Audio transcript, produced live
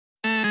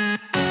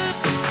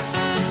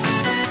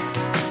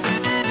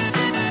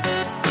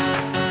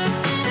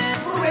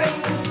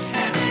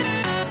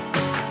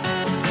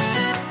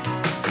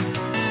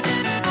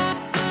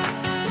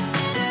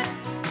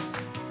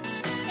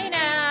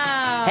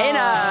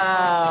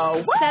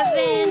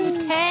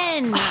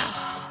7:10.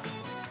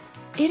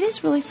 It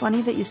is really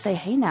funny that you say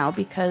hey now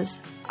because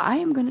I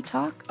am going to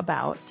talk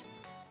about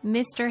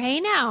Mr. Hey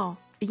Now.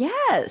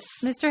 Yes.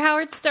 Mr.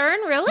 Howard Stern,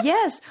 really?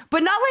 Yes,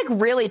 but not like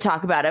really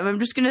talk about him. I'm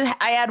just going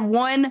to, I had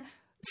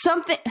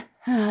something.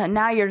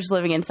 Now you're just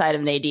living inside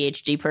of an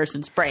ADHD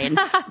person's brain.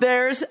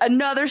 There's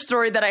another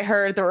story that I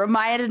heard that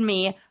reminded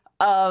me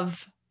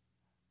of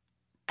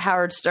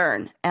Howard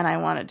Stern, and I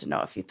wanted to know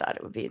if you thought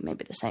it would be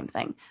maybe the same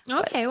thing.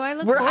 Okay, well, I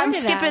look forward to that.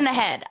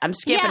 I'm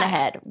skipping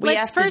ahead. We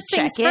have first to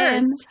check things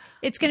first.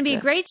 in. It's going to be a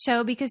great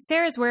show because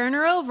Sarah's wearing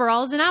her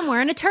overalls and I'm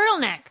wearing a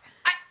turtleneck.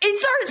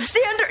 It's our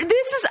standard.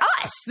 This is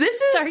us. This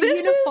is our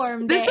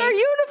uniform day. This is our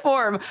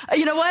uniform.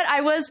 You know what?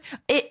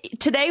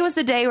 Today was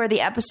the day where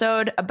the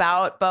episode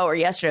about Bo, or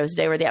yesterday was the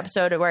day where the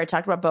episode where I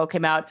talked about Bo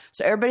came out.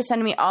 So everybody's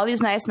sending me all these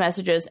nice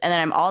messages, and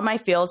then I'm all in my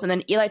feels. And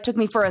then Eli took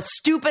me for a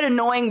stupid,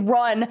 annoying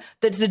run.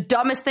 That's the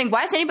dumbest thing.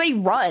 Why does anybody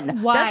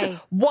run? Why?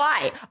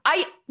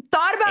 I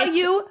thought about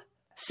you,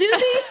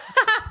 Susie,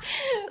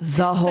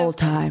 the whole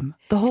time.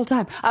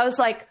 I was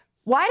like,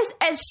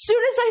 as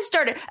soon as I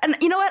started, and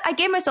you know what? I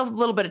gave myself a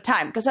little bit of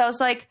time because I was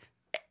like,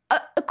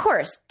 of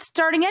course,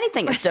 starting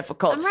anything is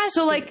difficult. I'm rusty.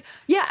 So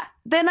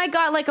then I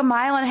got like a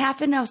mile and a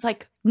half in and I was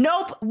like,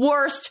 nope,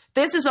 worst.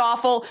 This is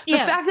awful. The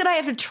fact that I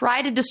have to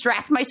try to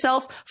distract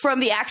myself from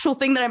the actual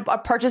thing that I'm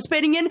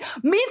participating in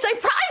means I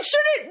probably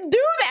shouldn't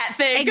do that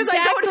thing because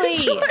I don't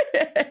enjoy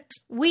it.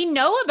 We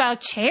know about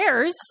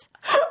chairs.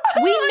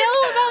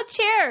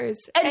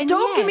 And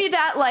don't give me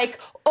that like,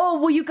 oh,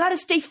 well, you got to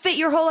stay fit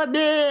your whole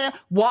life.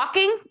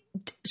 Walking,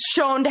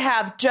 shown to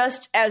have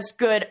just as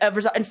good of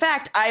result. In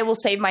fact, I will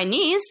save my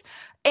knees.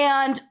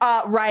 And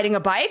riding a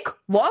bike,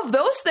 love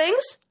those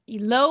things.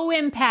 Low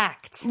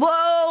impact.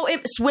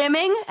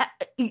 Swimming,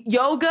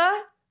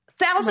 yoga,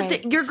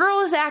 your girl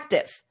is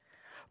active.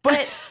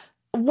 But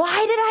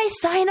why did I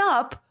sign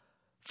up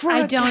for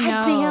a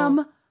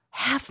goddamn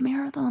half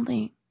marathon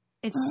thing?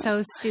 It's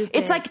so stupid.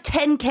 It's like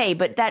 10K,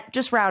 but that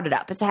just rounded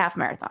up. It's a half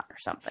marathon or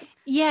something.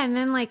 Yeah, and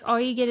then like all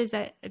you get is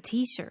a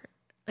t-shirt.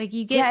 Like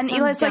you get and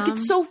Eli's like,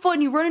 it's so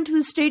fun. You run into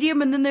the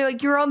stadium and then they're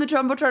like, you're on the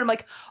Jumbotron. I'm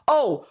like,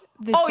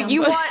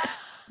 you want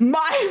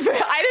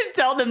I didn't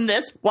tell them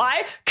this.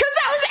 Why? Because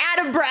I was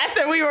out of breath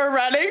and we were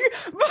running.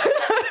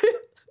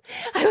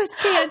 I was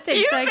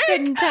panting, so I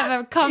couldn't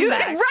have a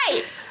comeback.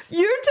 Right.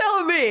 You're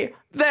telling me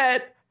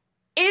that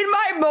in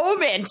my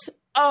moment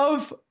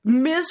of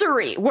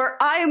misery where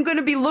I am going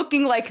to be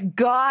looking like,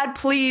 God,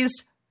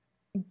 please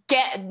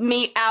get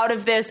me out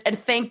of this and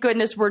thank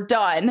goodness we're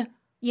done.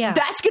 Yeah.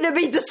 That's going to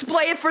be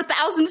displayed for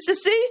thousands to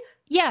see?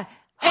 Yeah.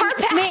 Hard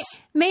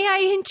pass. May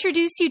I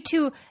introduce you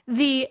to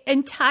the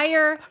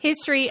entire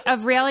history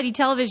of reality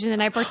television that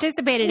I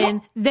participated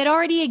in that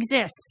already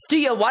exists? Do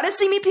you want to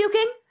see me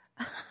puking?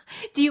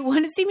 Do you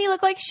want to see me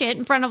look like shit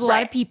in front of a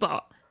lot of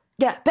people?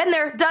 Yeah. Been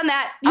there, done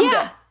that. I'm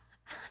good.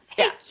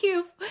 Thank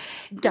you.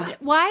 Duh.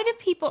 Why do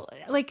people,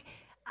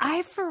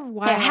 for a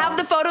while. Have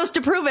the photos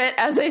to prove it,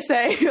 as they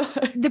say.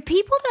 The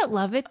people that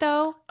love it,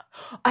 though,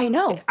 I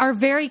know, are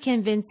very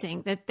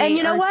convincing that they and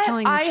you know are what?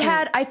 telling the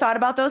truth. I thought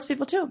about those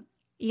people, too.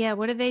 Yeah,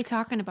 what are they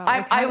talking about?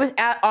 I was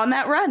on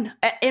that run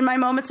in my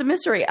moments of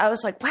misery. I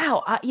was like,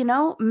 wow,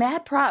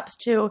 mad props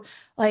to,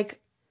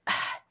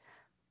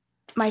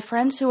 my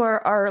friends who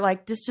are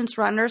like, distance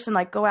runners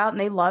and, go out and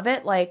they love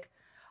it,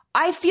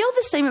 I feel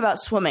the same about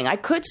swimming. I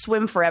could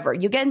swim forever.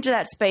 You get into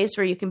that space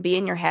where you can be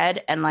in your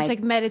head and it's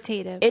like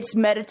meditative. It's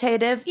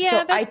meditative.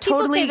 Yeah, so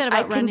people say that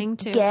about running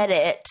too. Get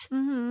it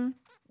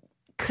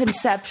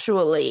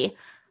conceptually.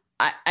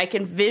 I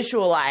can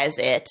visualize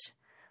it.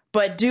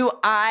 But do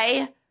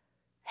I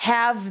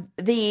have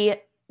the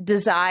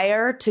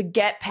desire to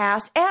get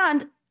past?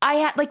 And I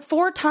had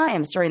 4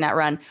 times during that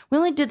run. We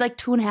only did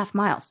 2.5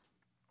 miles.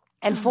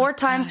 And 4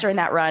 times during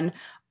that run,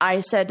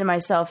 I said to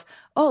myself,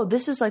 oh,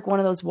 this is one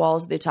of those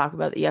walls they talk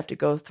about that you have to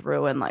go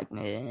through and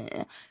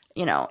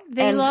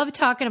They love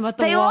talking about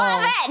the wall. They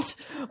love it.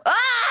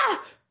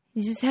 Ah!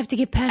 You just have to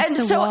get past and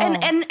the so, wall.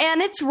 And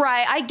it's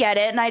right. I get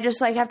it. And I just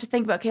have to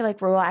think about,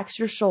 relax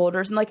your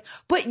shoulders and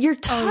but you're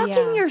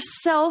talking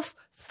yourself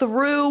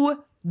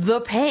through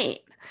the pain.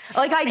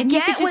 I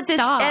get what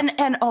this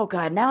and oh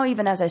God, now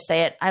even as I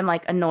say it, I'm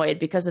annoyed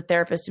because the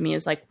therapist to me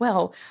is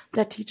well,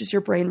 that teaches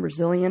your brain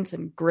resilience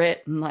and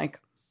grit and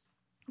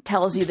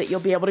tells you that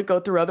you'll be able to go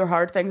through other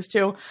hard things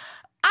too.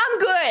 I'm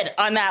good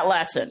on that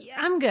lesson. Yeah,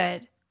 I'm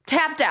good.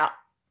 Tapped out.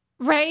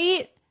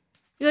 Right?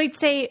 You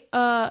say,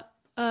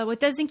 what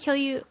doesn't kill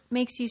you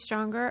makes you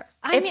stronger.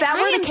 If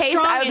that were the case,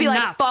 I would be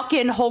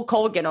fucking Hulk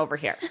Hogan over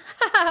here.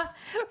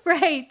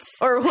 Right.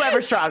 Or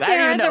whoever's strong. Sarah, I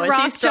don't even know. The Is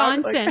Rock he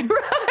strong? Johnson.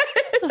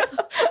 Right.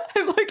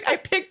 I'm I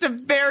picked a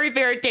very,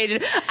 very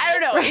dated. I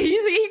don't know. Right.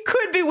 He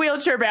could be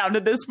wheelchair bound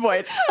at this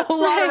point. A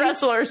lot of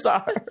wrestlers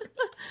are.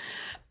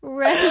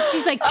 Right.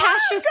 She's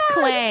Cassius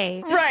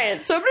Clay.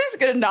 Right. Somebody's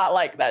going to not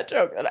like that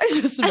joke that I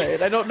just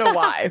made. I don't know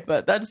why,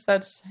 but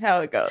that's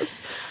how it goes.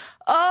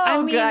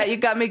 Oh, God, you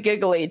got me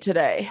giggly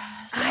today.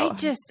 So.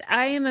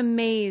 I am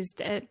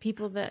amazed at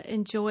people that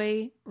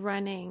enjoy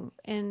running.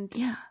 And,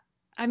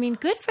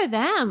 good for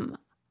them.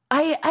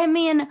 I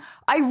mean,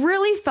 I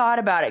really thought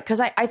about it because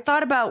I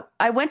thought about,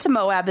 I went to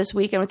Moab this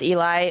weekend with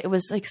Eli. It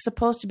was like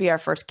supposed to be our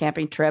first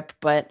camping trip,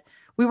 but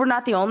we were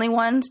not the only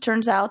ones,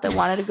 turns out, that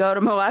wanted to go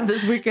to Moab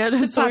this weekend.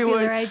 It's a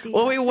popular idea.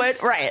 we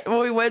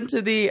went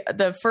to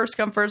the first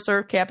come, first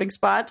serve camping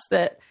spots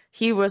that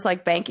he was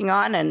like banking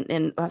on.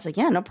 And I was like,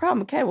 yeah, no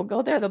problem. Okay, we'll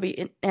go there. There'll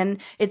be,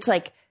 and it's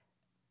like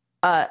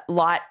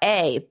lot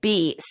A,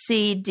 B,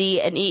 C,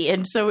 D, and E.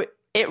 And so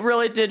it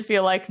really did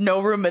feel like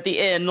no room at the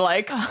inn.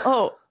 Like,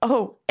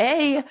 oh,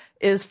 A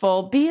is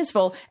full, B is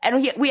full.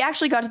 And we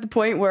actually got to the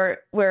point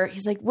where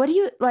he's like, what do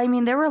you, I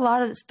mean, there were a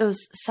lot of those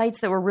sites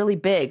that were really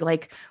big.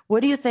 Like,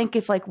 what do you think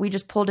if like we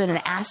just pulled in and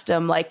asked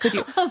him, like, could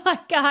you? Oh my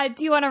God,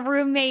 do you want a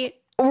roommate?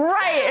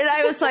 Right. And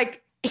I was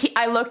like,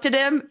 I looked at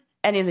him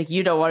and he's like,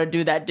 you don't want to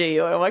do that, do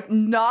you? And I'm like,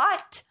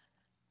 not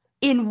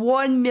in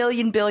 1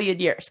 million billion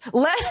years.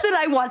 Less than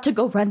I want to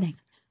go running.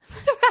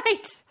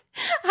 Right.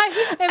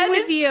 I'm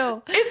with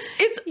you.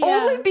 It's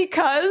only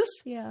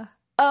because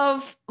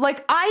of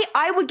like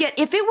I would get,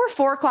 if it were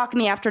 4 o'clock in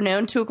the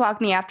afternoon, 2 o'clock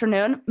in the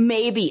afternoon,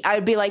 maybe I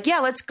would be like, yeah,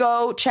 let's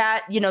go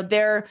chat. You know,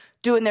 they're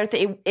doing their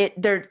thing.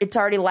 It's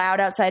already loud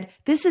outside.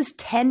 This is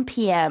 10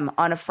 p.m.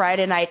 on a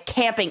Friday night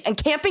camping, and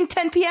camping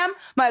 10 p.m.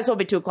 might as well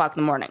be 2 o'clock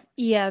in the morning.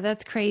 Yeah,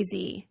 that's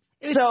crazy.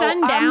 So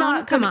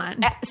sundown. Come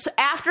on.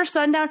 After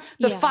sundown,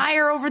 the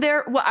fire over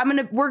there. Well,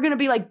 we're gonna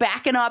be like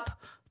backing up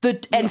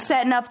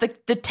setting up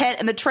the tent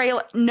and the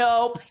trail.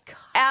 Nope. Oh,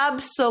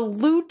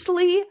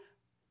 absolutely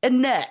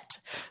not.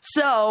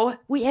 So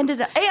we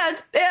ended up,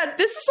 and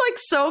this is like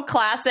so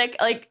classic,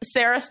 like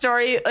Sarah's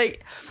story.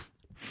 Like,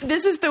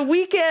 this is the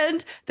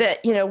weekend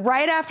that, you know,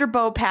 right after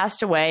Bo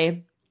passed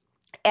away.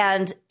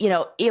 And, you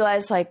know,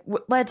 Eli's like,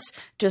 let's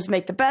just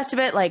make the best of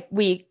it. Like,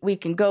 we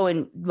can go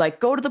and like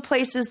go to the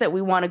places that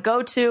we want to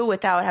go to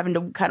without having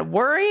to kind of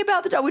worry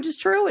about the dog, which is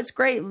true. It's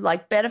great.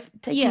 Like,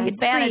 taking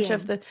advantage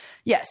of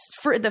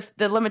for the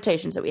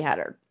limitations that we had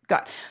are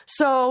gone.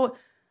 So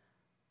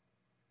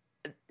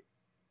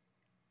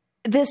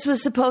this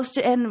was supposed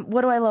to, and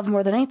what do I love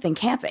more than anything?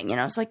 Camping. You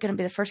know, it's like going to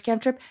be the first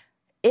camp trip.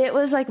 It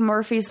was like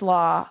Murphy's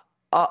Law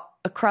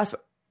across.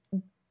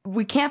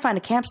 We can't find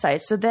a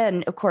campsite. So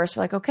then, of course,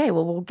 we're like, okay,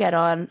 well, we'll get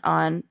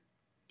on,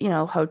 you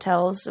know,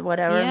 hotels or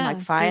whatever. Yeah, I'm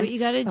like, fine. do what you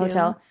gotta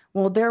hotel. do.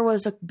 Well, there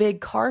was a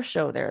big car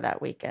show there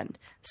that weekend.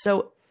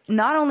 So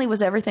not only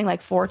was everything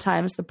like 4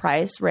 times the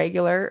price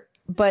regular,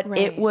 but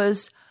it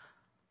was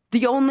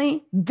the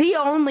only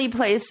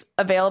place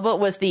available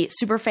was the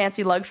super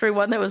fancy luxury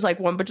one that was like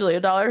 $1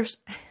 bajillion.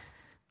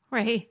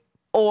 Right.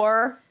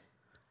 Or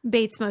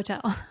Bates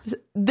Motel.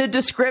 The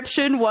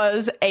description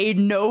was a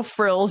no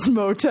frills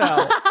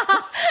motel.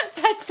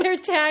 That's their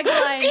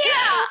tagline. Yeah.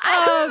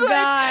 Oh,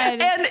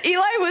 God. And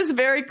Eli was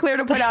very clear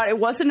to point out it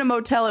wasn't a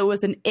motel, it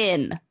was an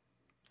inn.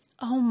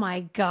 Oh,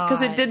 my God.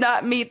 Because it did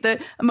not meet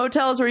the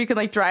motels where you can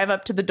like drive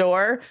up to the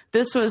door.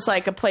 This was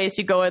like a place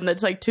you go in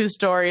that's like 2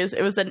 stories.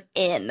 It was an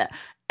inn.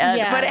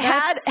 But it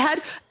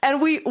had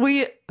and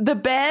we the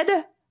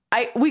bed,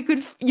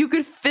 you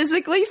could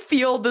physically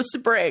feel the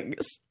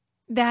springs.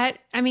 That,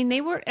 I mean,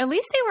 at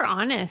least they were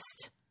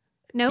honest.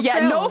 No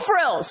frills. No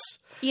frills.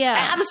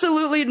 Yeah.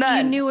 Absolutely none.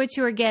 You knew what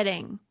you were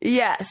getting.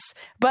 Yes.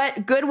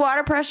 But good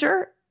water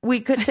pressure.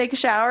 We could take a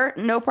shower.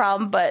 No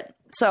problem. But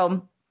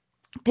so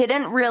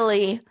didn't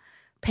really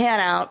pan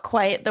out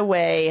quite the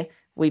way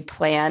we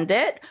planned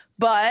it.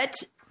 But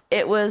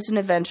it was an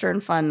adventure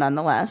and fun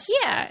nonetheless.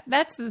 Yeah.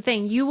 That's the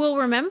thing. You will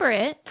remember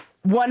it.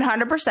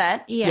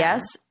 100%. Yeah.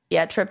 Yes.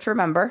 Yeah. Trip to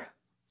remember.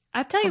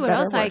 I'll tell you what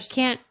else I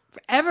can't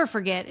ever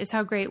forget is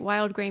how great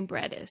wild grain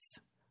bread is.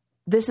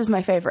 This is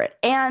my favorite.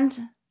 And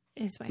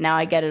now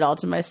I get it all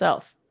to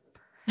myself.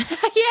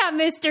 Yeah,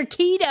 Mr.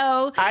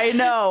 Keto. I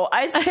know.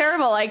 It's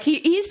terrible. Like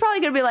he's probably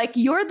going to be like,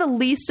 you're the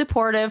least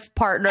supportive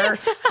partner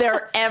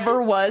there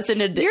ever was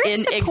in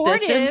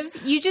existence.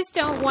 You just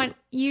don't want,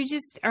 you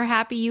just are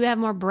happy you have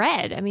more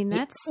bread. I mean,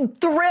 that's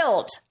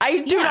thrilled. I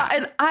do not.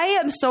 And I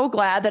am so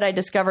glad that I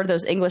discovered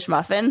those English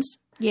muffins.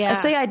 Yeah.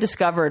 I say I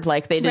discovered,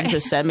 like, they didn't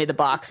just send me the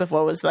box of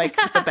what was like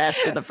the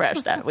best and the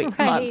fresh that week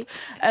month.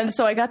 And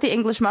so I got the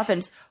English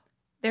muffins.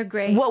 They're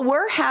great. What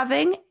we're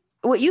having,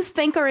 what you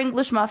think are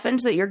English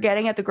muffins that you're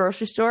getting at the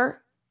grocery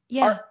store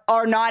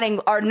are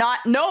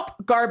not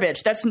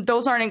garbage.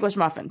 Those aren't English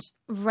muffins.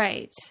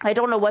 Right. I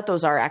don't know what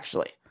those are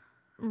actually.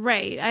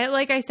 Right.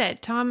 Like I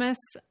said, Thomas,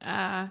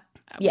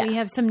 we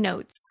have some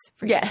notes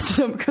for you.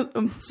 Yes,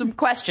 some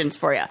questions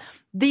for you.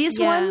 These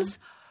ones,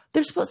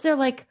 they're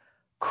like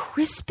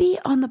crispy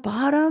on the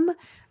bottom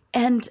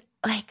and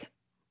like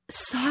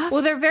soft.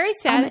 Well, they're very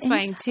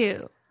satisfying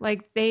too.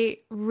 Like they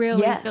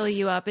really fill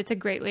you up. It's a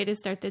great way to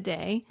start the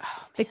day.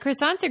 Oh, the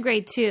croissants are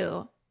great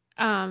too.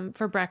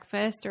 For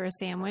breakfast or a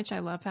sandwich. I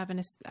love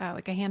having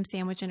a ham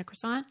sandwich and a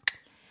croissant.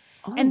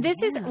 Oh, and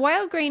this is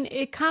wild grain.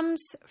 It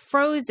comes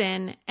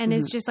frozen and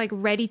is just like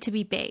ready to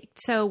be baked.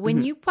 So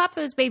when you pop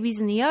those babies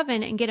in the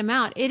oven and get them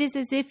out, it is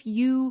as if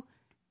you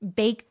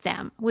bake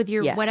them with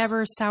your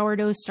whatever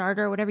sourdough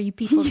starter, whatever you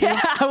people do.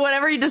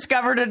 Whatever you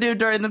discovered to do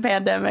during the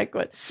pandemic.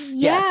 But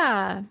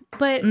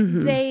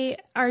they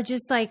are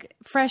just like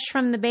fresh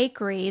from the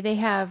bakery. They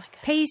have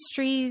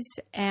pastries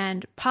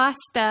and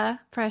pasta,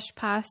 fresh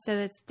pasta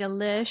that's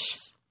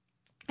delish.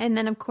 And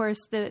then, of course,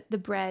 the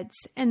breads.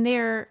 And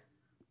they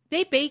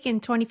bake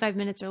in 25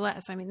 minutes or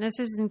less. I mean, this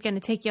isn't going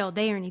to take you all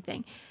day or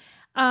anything.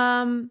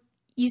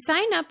 You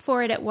sign up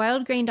for it at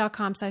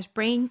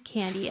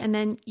wildgrain.com/braincandy, and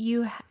then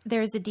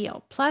there's a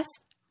deal. Plus,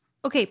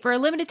 for a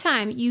limited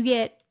time, you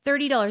get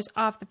 $30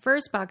 off the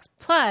first box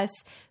plus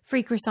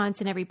free croissants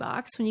in every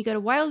box when you go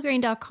to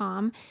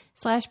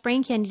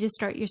wildgrain.com/braincandy to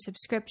start your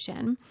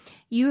subscription.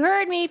 You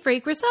heard me, free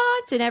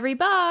croissants in every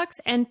box,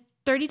 and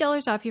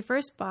 $30 off your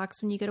first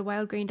box when you go to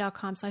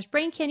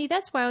wildgrain.com/braincandy.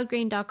 That's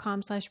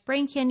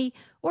wildgrain.com/braincandy,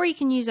 or you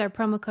can use our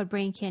promo code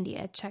braincandy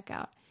at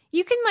checkout.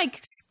 You can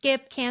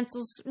skip,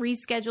 cancel,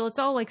 reschedule. It's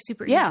all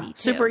super easy. Yeah,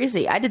 super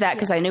easy. I did that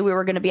because I knew we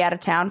were going to be out of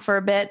town for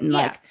a bit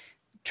and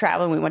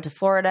traveling. We went to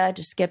Florida,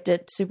 just skipped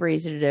it. Super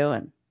easy to do.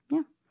 And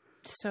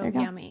so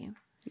yummy.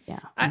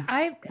 Yeah.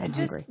 I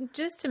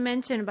just to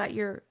mention about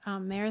your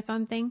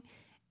marathon thing,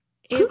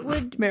 it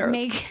would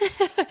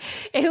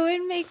it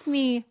would make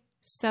me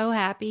so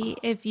happy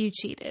if you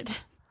cheated.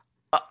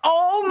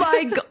 Oh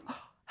my God.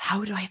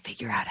 How do I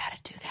figure out how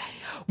to do that?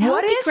 That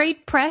would be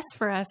great press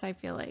for us, I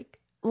feel like.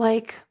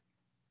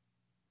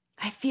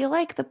 I feel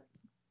like the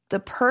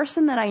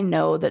person that I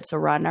know that's a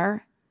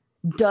runner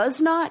does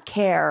not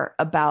care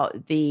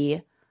about the,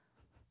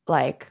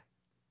 I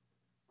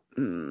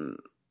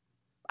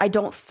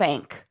don't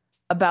think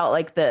about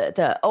I've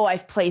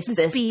placed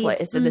this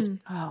place and this.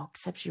 Oh,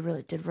 except she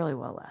really did really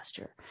well last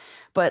year.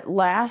 But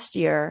last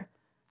year,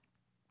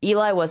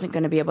 Eli wasn't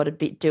going to be able to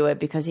do it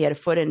because he had a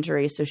foot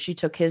injury. So she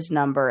took his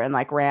number and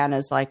ran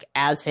as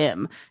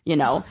him,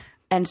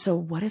 And so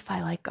what if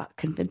I got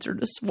convince her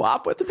to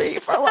swap with me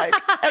for and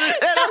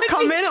I'll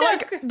come in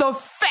at the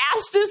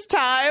fastest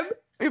time?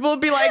 People would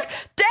be like,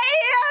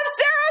 damn,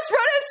 Sarah's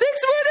running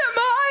 6-minute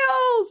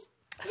miles.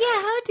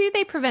 Yeah, how do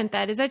they prevent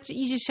that? Is that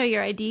you just show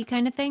your ID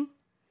kind of thing?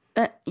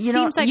 You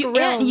don't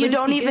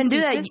even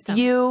do that. System.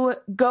 You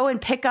go and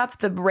pick up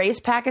the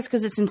race packets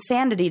because it's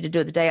insanity to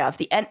do it the day off.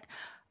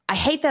 I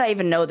hate that I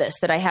even know this,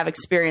 that I have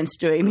experience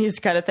doing these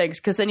kind of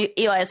things. Because then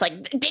Eli is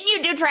like, didn't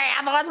you do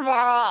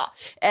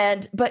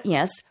triathlons? But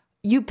yes,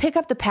 you pick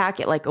up the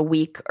packet a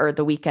week or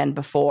the weekend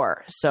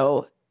before.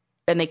 So,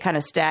 and they kind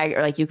of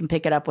stagger, you can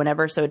pick it up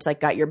whenever. So it's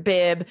got your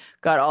bib,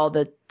 got all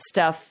the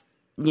stuff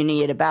you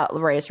need about the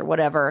race or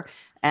whatever,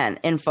 and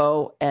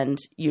info, and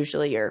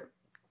usually your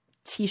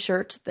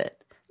t-shirt that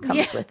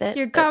comes with it.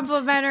 Your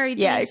complimentary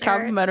t-shirt. Yeah, your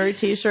complimentary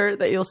t-shirt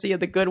that you'll see at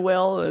the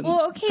Goodwill in 3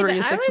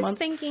 to 6 months. I was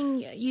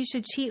thinking you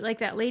should cheat like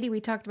that lady we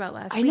talked about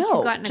last week. I know.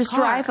 Who got in just a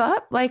car. drive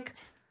up. I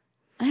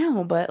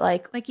know, but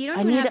you don't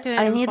even have to.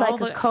 I need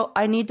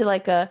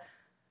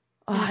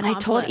and I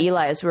told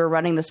Eli as we were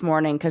running this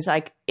morning because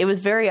it was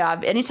very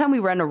obvious. Anytime we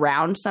run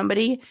around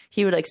somebody,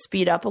 he would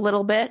speed up a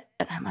little bit,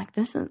 and I'm like,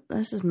 this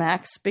is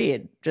max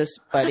speed, just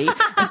buddy.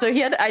 And so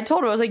I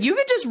told him, I was like, you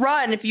could just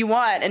run if you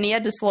want, and he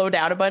had to slow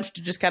down a bunch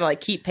to just kind of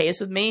keep pace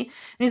with me. And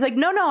he's like,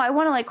 no, I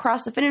want to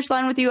cross the finish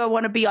line with you. I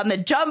want to be on the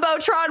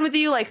jumbotron with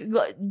you.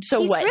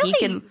 So he's what really, he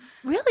can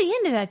really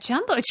into that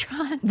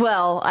jumbotron.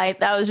 Well,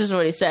 that was just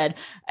what he said,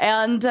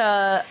 and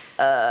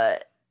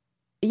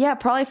yeah,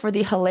 probably for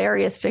the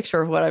hilarious picture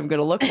of what I'm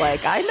going to look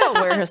like. I know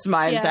where his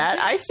mind's at.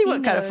 I see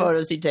what kind of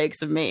photos he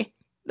takes of me.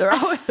 They're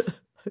always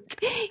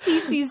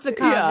he sees the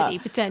comedy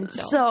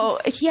potential. So,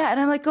 and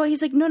I'm like,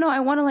 he's like, no,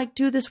 I want to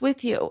do this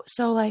with you.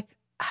 So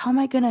how am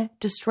I going to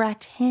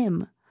distract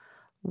him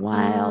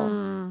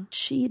while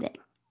cheating?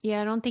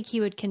 Yeah, I don't think he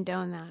would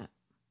condone that.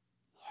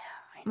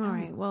 Yeah, I know. All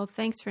right. Well,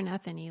 thanks for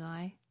nothing,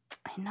 Eli.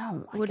 I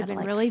know. It would have been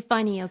really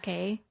funny,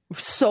 okay?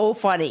 So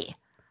funny.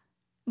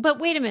 But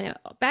wait a minute.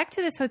 Back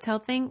to this hotel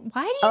thing.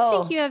 Why do you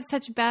think you have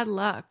such bad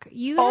luck?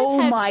 You have oh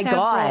had my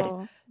several.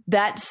 God.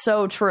 That's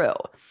so true.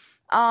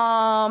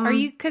 Are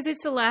you, because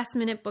it's a last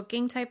minute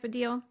booking type of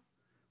deal?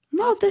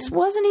 No, this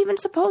wasn't even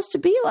supposed to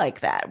be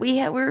like that.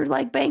 We were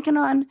banking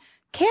on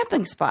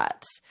camping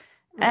spots.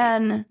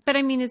 Right. But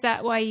I mean, is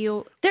that why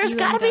there's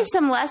got to be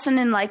some lesson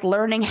in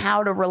learning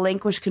how to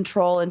relinquish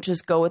control and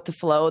just go with the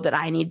flow that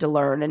I need to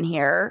learn in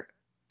here.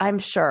 I'm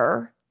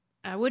sure.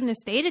 I wouldn't have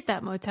stayed at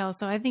that motel,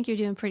 so I think you're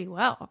doing pretty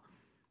well.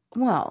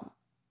 Well,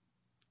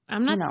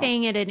 I'm not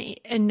staying at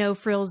a no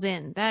frills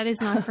inn. That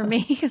is not for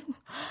me.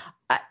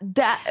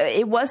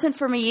 It wasn't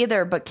for me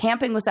either, but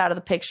camping was out of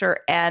the picture,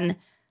 and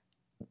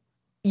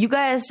you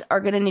guys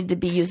are going to need to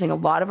be using a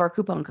lot of our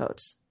coupon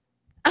codes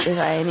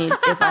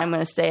if I'm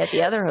going to stay at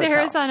the other hotel.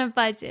 Sarah's on a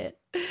budget.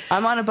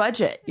 I'm on a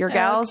budget. Your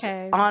gal's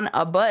on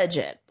a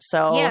budget.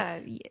 So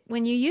yeah,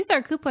 when you use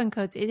our coupon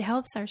codes, it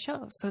helps our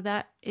show. So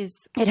that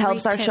is it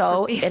helps our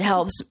show. It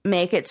helps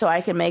make it so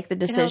I can make the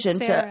decision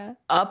to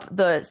up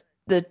the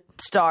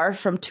star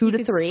from 2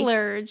 to 3.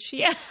 Splurge,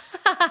 yeah.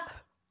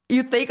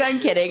 You think I'm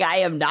kidding? I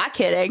am not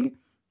kidding.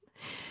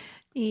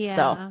 Yeah.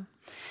 So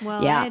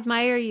Well, yeah. I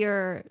admire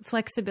your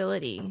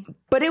flexibility.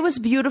 But it was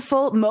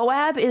beautiful.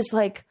 Moab is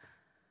like,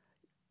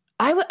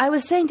 I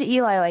was saying to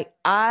Eli, like,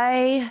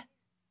 I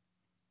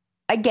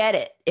get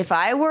it. If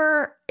I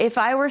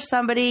were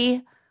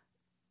somebody,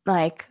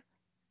 like,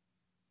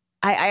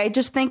 I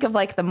just think of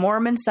like the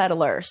Mormon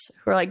settlers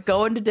who are like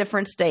going to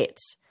different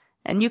states,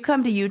 and you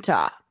come to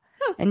Utah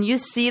and you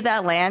see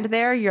that land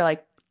there, you're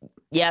like,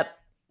 yep,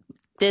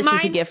 this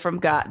is a gift from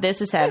God.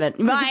 This is heaven.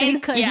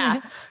 Mine.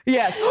 Yeah.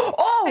 Yes.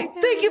 Oh,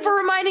 thank you for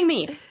reminding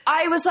me.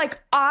 I was like,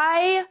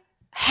 I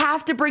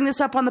have to bring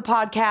this up on the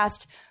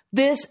podcast.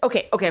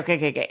 Okay.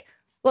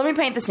 Let me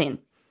paint the scene.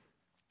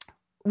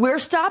 We're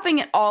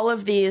stopping at all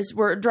of these.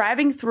 We're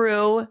driving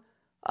through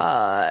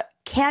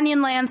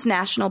Canyonlands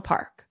National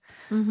Park.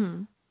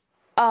 Mm-hmm.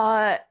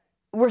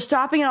 We're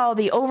stopping at all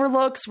the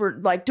overlooks. We're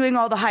like doing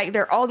all the hike.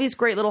 There are all these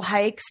great little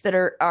hikes that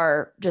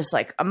are just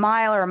like a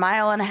mile or a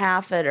mile and a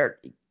half that are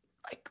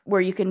like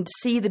where you can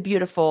see the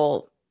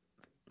beautiful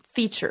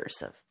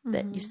features of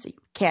that you see,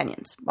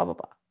 canyons, blah, blah,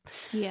 blah.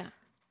 Yeah.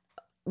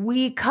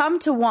 We come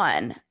to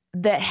one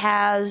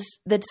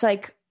that's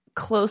like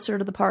closer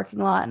to the parking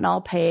lot and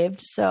all paved.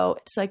 So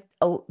it's like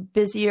a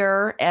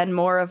busier and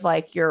more of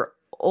like your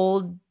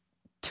old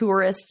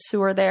tourists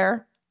who are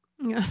there.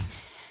 Yeah.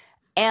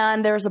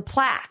 And there's a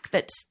plaque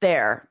that's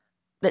there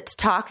that's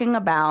talking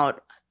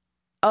about,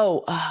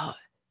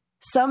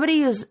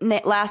 somebody whose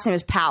last name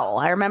is Powell.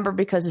 I remember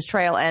because his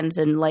trail ends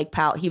in Lake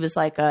Powell. He was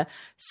like a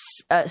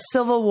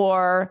Civil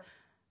War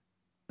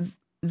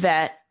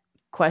vet,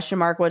 question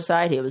mark what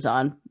side he was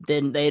on.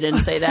 They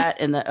didn't say that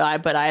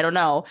but I don't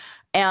know.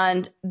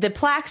 And the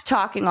plaque's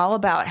talking all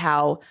about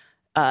how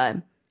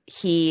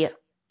he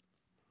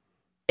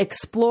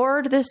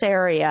explored this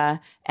area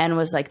and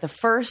was like the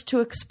first to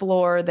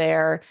explore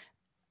there.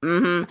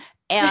 Mm-hmm.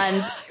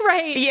 And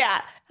right.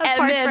 Yeah. Apart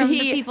and then from the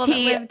people that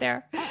lived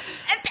there.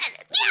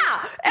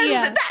 Thank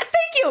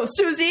you,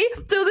 Susie.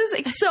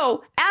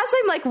 So as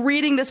I'm like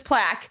reading this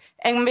plaque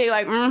and be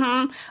like,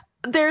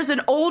 there's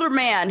an older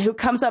man who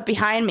comes up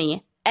behind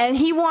me and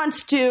he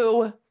wants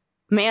to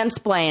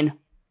mansplain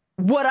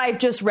what I've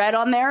just read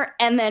on there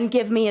and then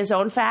give me his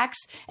own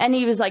facts. And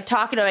he was like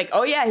talking to like,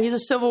 oh yeah, he's a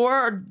Civil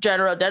War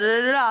general, da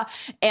da da da.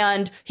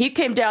 And he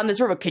came down this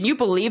river. Can you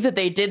believe that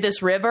they did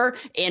this river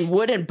in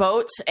wooden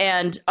boats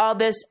and all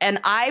this? And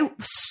I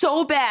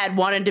so bad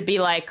wanted to be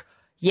like,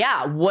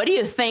 yeah, what do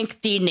you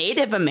think the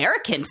Native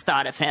Americans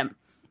thought of him?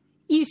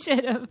 You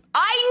should have.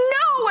 I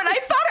know. And I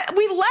thought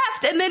we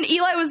left. And then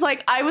Eli was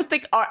like, I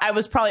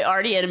was probably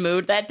already in a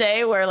mood that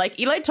day where like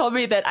Eli told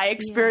me that I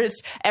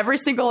experienced every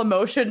single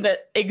emotion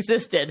that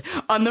existed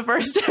on the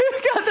first day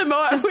we got the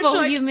Moab. The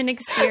full human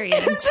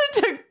experience.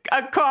 Isn't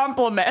a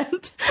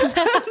compliment.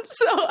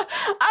 So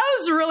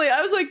I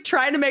was like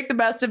trying to make the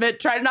best of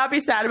it, trying to not be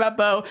sad about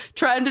Bo,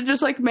 trying to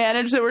just like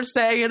manage that we're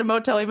staying in a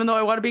motel even though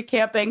I want to be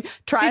camping,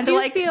 trying to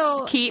like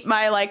keep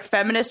my like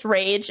feminist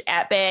rage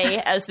at bay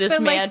as this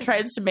man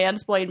tries to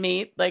mansplain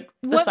me like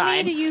the what sign.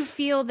 What made you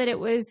feel that it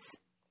was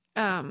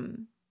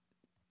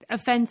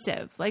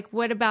offensive? Like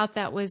what about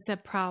that was a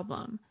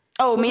problem?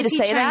 Oh, me to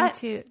say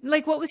that?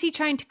 What was he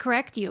trying to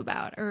correct you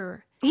about?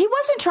 Or he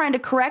wasn't trying to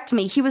correct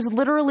me. He was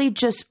literally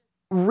just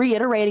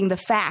reiterating the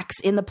facts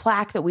in the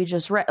plaque that we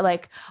just read.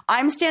 Like,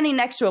 I'm standing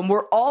next to him.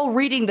 We're all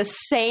reading the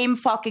same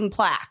fucking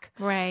plaque.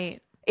 Right.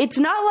 It's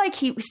not like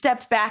he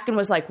stepped back and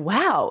was like,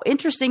 wow,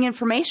 interesting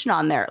information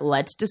on there.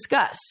 Let's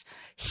discuss.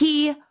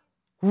 He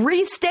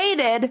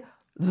restated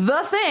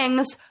the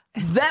things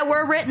that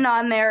were written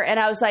on there. And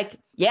I was like,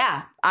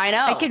 yeah, I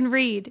know. I can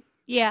read.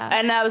 Yeah.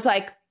 And I was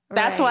like,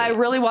 that's why I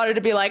really wanted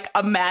to be like,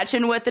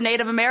 imagine what the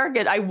Native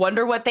American, I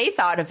wonder what they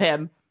thought of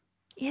him.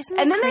 Isn't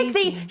that and then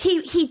crazy?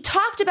 like he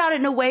talked about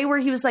it in a way where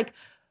he was like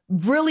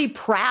really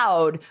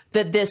proud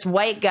that this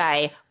white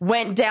guy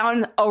went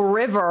down a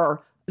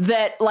river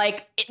that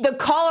like the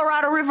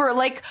Colorado River,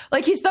 like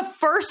he's the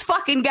first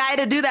fucking guy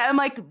to do that. I'm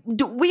like,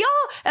 we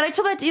all, and I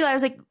told that to Eli, I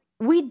was like,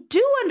 we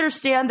do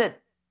understand that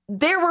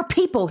there were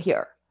people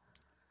here.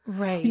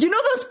 Right. You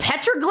know those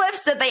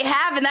petroglyphs that they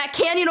have in that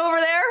canyon over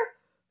there?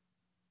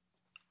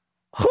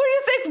 Who do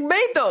you think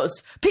made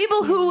those?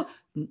 People who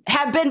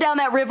have been down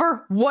that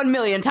river 1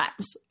 million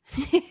times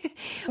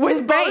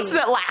with boats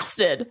that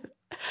lasted.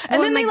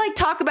 And then they like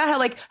talk about how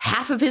like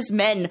half of his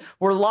men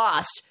were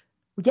lost.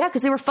 Yeah,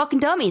 because they were fucking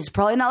dummies.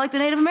 Probably not like the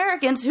Native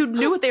Americans who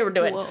knew what they were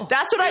doing. Whoa.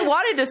 That's what I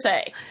wanted to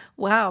say.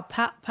 Wow,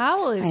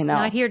 Powell is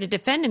not here to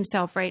defend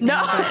himself right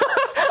now. No.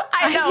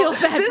 I know. I feel bad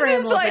for him.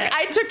 This is like,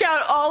 I took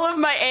out all of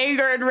my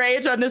anger and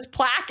rage on this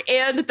plaque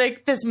and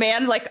this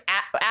man, like,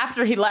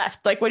 after he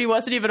left, like, when he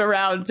wasn't even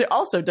around to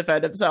also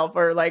defend himself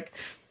or, like,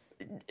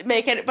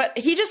 make it. But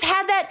he just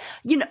had that,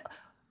 you know,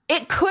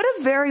 it could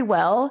have very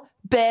well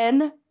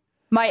been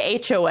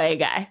my HOA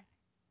guy.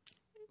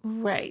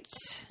 Right.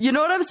 You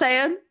know what I'm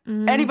saying?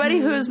 Mm-hmm. Anybody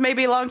who's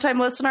maybe a longtime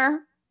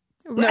listener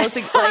knows,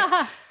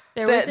 like,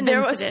 there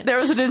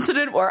was an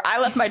incident where I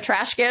left my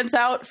trash cans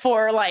out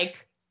for,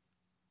 like,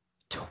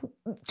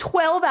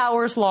 12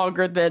 hours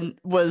longer than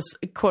was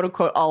quote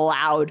unquote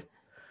allowed.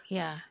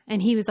 Yeah.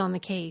 And he was on the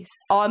case.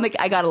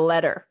 I got a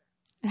letter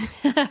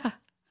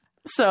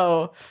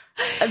So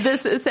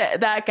this is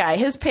that guy.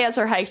 His pants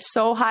are hiked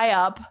so high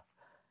up.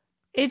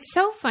 It's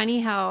so funny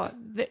how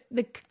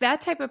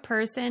that type of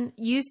person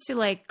used to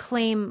like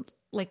claim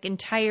like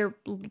entire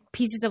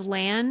pieces of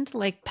land,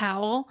 like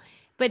Powell,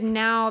 but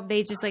now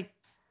they just like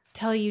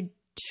tell you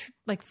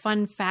like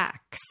fun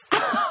facts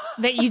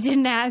that you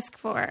didn't ask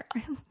for.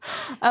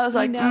 I was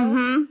like,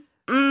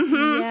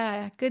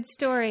 yeah, good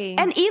story.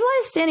 And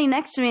Eli's standing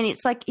next to me, and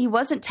it's like he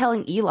wasn't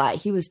telling Eli,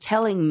 he was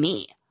telling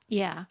me.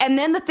 Yeah. And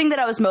then the thing that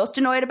I was most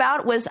annoyed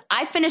about was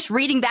I finished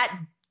reading that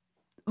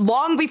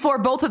long before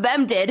both of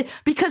them did,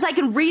 because I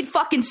can read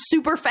fucking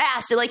super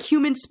fast at like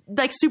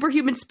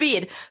superhuman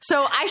speed.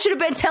 So I should have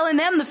been telling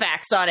them the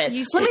facts on it.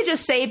 Let me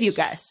just save you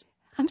guys.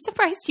 I'm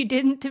surprised you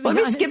didn't. Let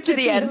me skip to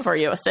the end for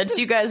you, since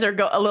you guys are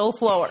a little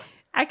slower.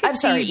 I'm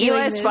sorry,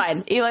 Eli's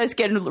fine. Eli's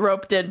getting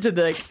roped into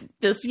the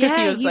just because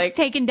he was he's like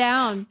taken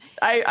down.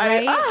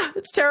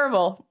 It's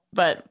terrible.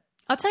 But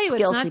I'll tell you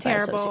what's not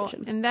terrible,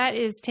 and that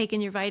is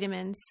taking your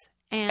vitamins.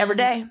 And every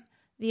day.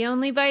 The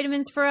only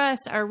vitamins for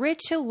us are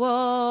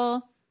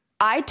Ritual.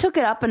 I took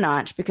it up a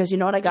notch because you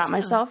know what I got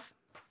myself?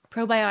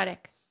 Probiotic.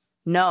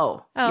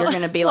 No, you're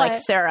going to be like,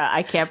 Sarah,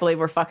 I can't believe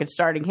we're fucking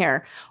starting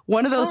here.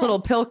 One of those little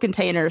pill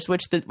containers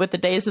with the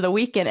days of the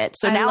week in it.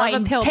 So now I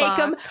take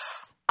them.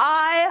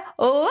 I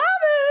love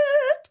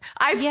it.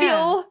 I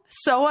feel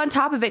so on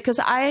top of it because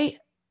I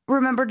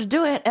remember to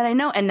do it, and I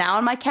know. And now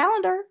on my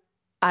calendar,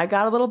 I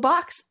got a little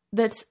box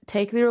that's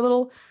take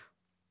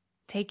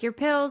your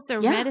pills or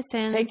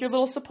medicines. Take your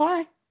little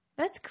supply.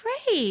 That's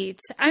great.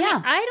 I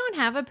mean, I don't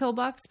have a pill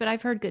box, but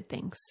I've heard good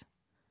things.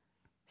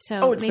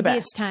 So maybe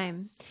it's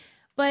time.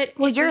 But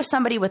you're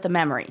somebody with a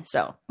memory,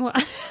 so. Well,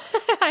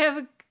 I have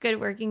a good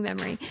working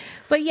memory.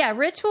 But yeah,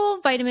 Ritual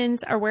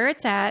vitamins are where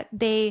it's at.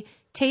 They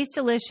taste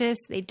delicious.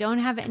 They don't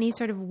have any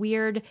sort of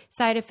weird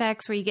side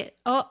effects where you get,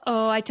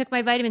 I took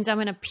my vitamins, I'm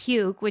going to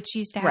puke, which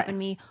used to happen to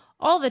me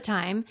all the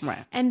time.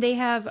 Right. And they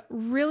have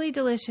really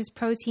delicious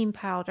protein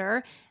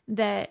powder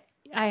that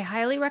I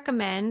highly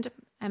recommend,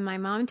 and my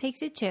mom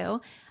takes it too.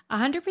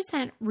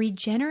 100%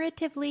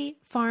 regeneratively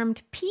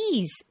farmed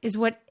peas is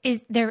what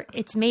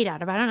it's made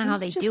out of. I don't know how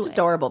they do it. It's just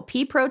adorable.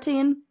 Pea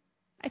protein.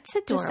 It's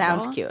adorable. Just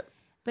sounds cute.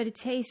 But it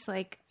tastes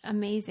like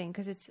amazing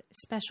because it's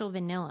special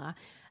vanilla.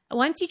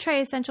 Once you try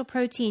Essential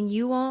Protein,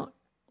 you won't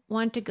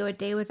want to go a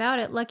day without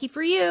it. Lucky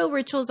for you,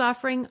 Ritual's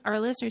offering our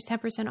listeners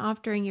 10%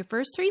 off during your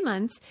first 3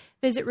 months.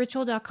 Visit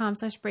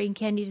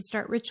ritual.com/braincandy to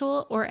start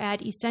Ritual or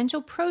add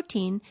Essential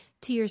Protein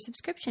to your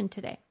subscription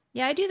today.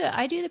 Yeah, I do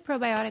the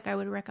probiotic. I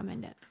would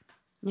recommend it.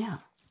 Yeah.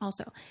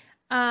 Also.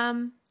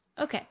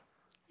 Okay.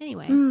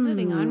 Anyway,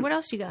 moving on. What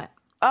else you got?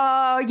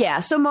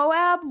 Yeah. So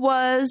Moab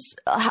was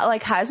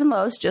like highs and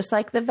lows, just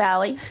like the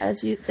valley,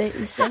 as you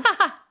said.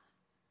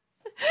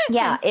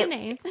 Yeah.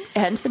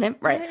 Hence the name.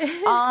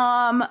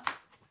 Right.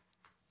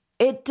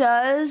 It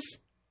does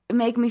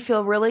make me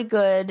feel really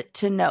good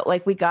to know,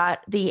 like, we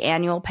got the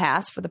annual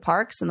pass for the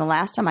parks. And the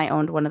last time I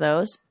owned one of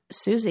those,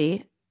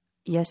 Susie,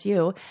 yes,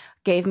 you,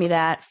 gave me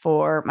that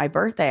for my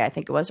birthday. I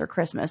think it was, or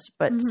Christmas,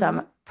 but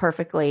some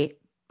perfectly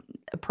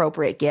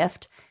appropriate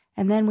gift.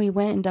 And then we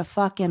went into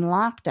fucking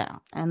lockdown,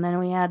 and then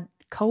we had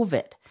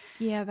COVID.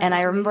 Yeah. And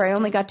I remember I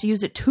only got to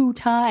use it 2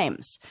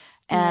 times.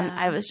 And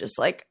I was just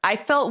like, I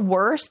felt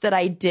worse that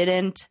I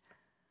didn't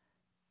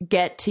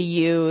get to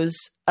use.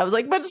 I was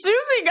like, but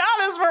Susie got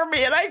this for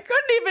me and I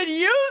couldn't even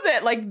use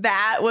it. Like,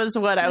 that was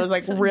what I was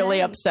like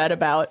really upset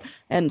about.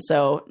 And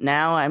so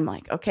now I'm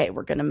like, okay,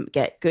 we're going to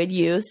get good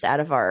use out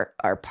of our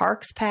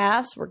parks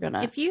pass. We're going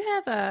to. If you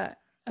have a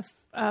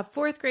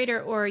 4th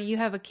grader, or you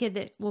have a kid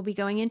that will be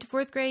going into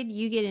 4th grade,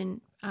 you get in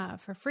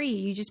for free.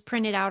 You just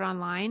print it out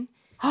online.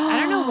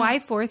 I don't know why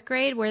 4th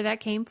grade, where that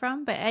came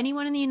from, but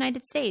anyone in the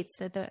United States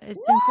is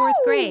in 4th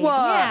grade.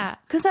 Yeah.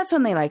 Because that's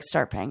when they like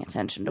start paying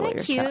attention to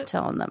what you're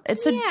telling them.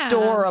 It's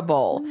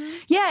adorable. Mm-hmm.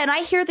 Yeah. And I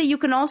hear that you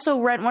can also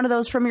rent one of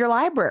those from your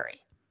library.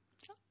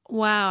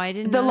 Wow. I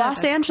didn't know the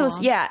Los Angeles.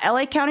 Cool. Yeah.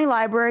 LA County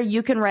Library.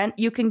 You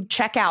can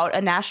check out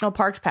a National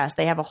Parks Pass.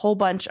 They have a whole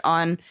bunch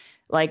on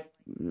like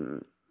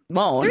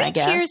loan, 3 I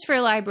guess. cheers for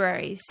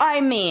libraries.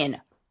 I mean,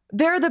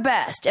 they're the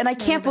best. And I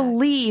can't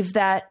believe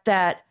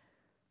that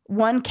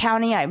one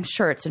county, I'm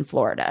sure it's in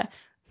Florida,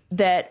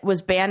 that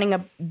was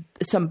banning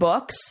some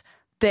books.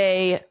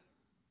 The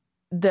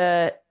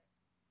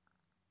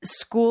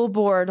school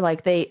board,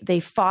 like they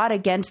fought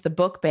against the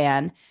book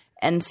ban,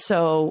 and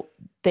so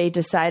they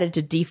decided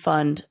to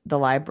defund the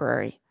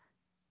library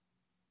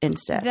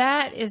instead.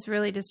 That is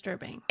really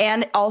disturbing.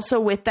 And also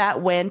with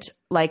that went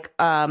like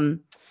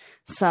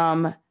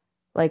some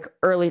like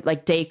early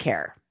like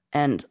daycare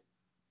and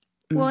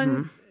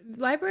and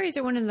libraries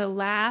are one of the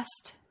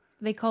last.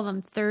 They call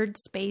them third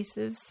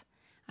spaces.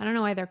 I don't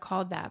know why they're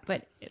called that,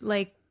 but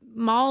like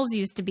malls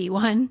used to be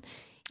one,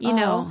 you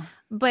know,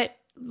 but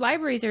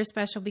libraries are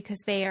special because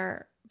they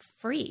are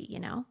free, you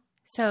know?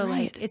 So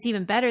like, it's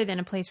even better than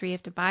a place where you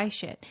have to buy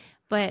shit,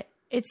 but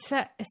it's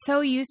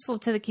so useful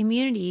to the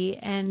community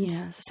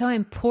and so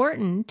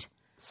important.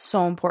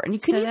 So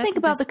important. Can you think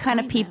about the kind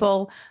of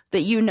people that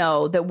you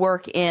know that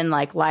work in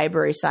like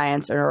library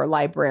science or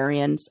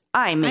librarians?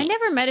 I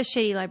never met a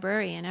shitty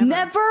librarian ever.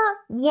 Never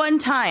one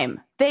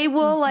time. They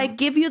will like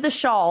give you the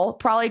shawl,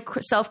 probably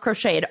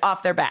self-crocheted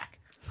off their back.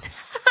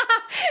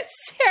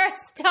 Sarah,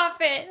 stop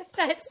it.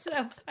 That's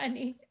so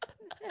funny.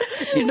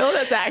 You know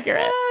that's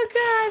accurate. Oh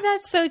God,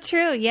 that's so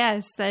true.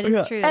 Yes, that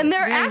is true. And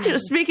they're actually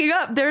speaking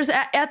up. There's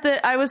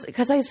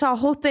because I saw a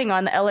whole thing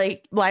on the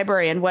LA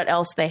library and what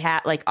else they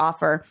had like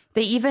offer.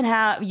 They even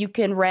you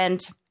can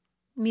rent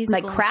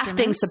musical like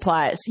crafting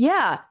supplies.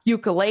 Yeah,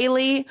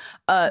 ukulele,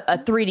 a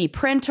 3D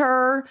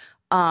printer,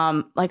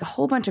 like a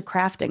whole bunch of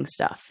crafting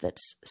stuff.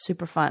 That's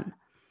super fun.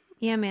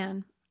 Yeah,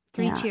 man.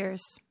 Three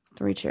cheers.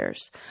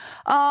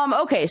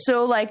 Okay,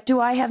 so like, do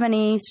I have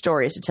any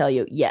stories to tell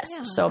you? Yes,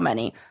 so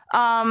many.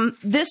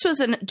 This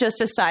was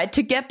just a side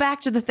to get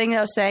back to the thing that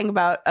I was saying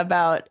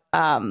about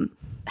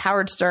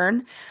Howard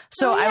Stern.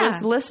 So I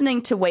was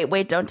listening to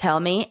Wait, Don't Tell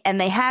Me, and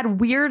they had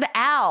Weird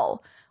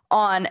Al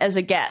on as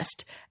a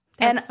guest.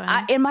 That's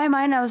fun. In my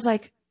mind, I was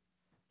like,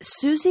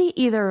 Susie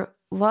either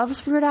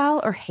loves Weird Al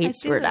or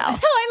hates Weird Al. No,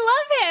 I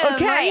love him.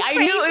 Okay, I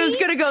knew it was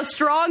going to go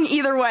strong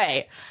either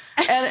way.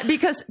 And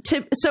because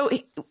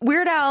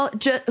Weird Al,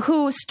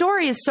 whose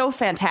story is so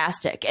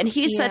fantastic, and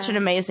he's such an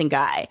amazing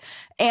guy,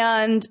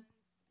 and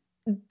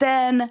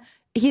then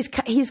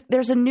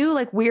there's a new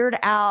like Weird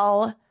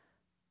Al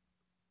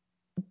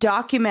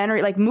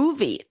documentary like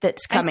movie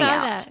that's coming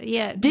out. That.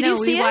 Yeah, did you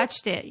see it? We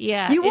watched it.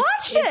 Yeah, you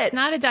watched it. It's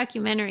not a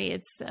documentary.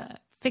 It's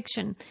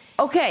fiction.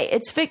 Okay,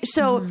 it's fiction.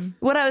 So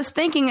what I was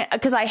thinking,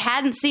 because I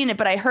hadn't seen it,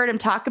 but I heard him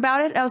talk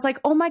about it, I was like,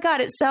 oh my God,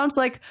 it sounds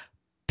like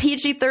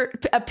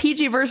a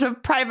PG version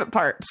of Private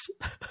Parts.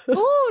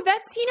 Ooh,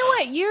 that's, you know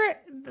what? You're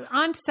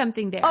onto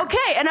something there.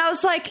 Okay. And I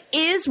was like,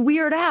 is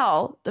Weird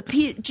Al the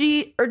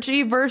PG or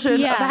G version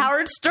of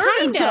Howard Stern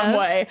in some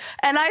way?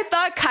 And I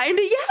thought kind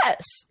of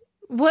yes.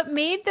 What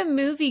made the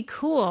movie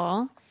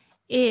cool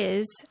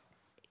is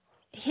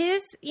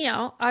his,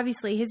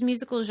 obviously his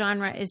musical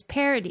genre is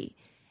parody.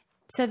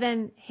 So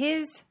then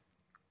his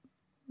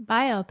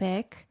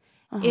biopic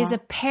is a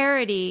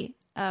parody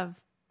of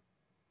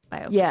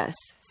biopic. Yes.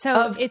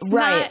 So it's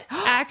not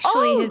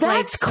actually his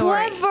life story.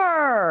 That's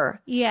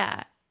clever.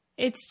 Yeah.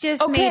 It's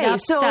just made up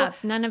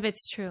stuff. None of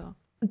it's true.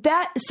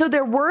 So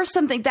there were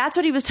something, that's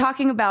what he was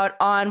talking about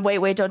on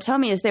Wait, Don't Tell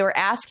Me, is they were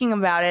asking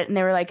about it and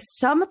they were like,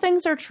 some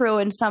things are true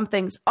and some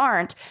things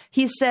aren't.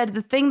 He said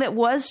the thing that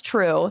was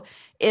true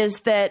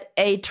is that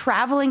a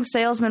traveling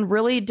salesman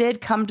really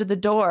did come to the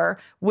door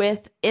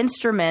with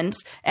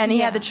instruments and he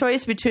had the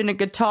choice between a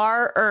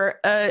guitar or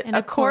an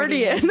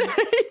accordion.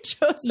 He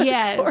chose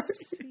accordion.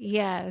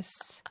 Yes.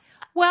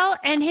 Well,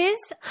 and his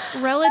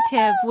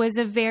relative was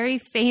a very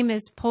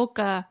famous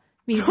polka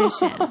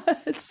musician.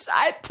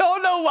 I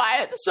don't know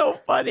why it's so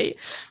funny,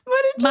 but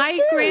it just My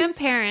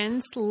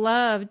grandparents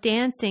loved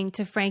dancing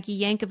to Frankie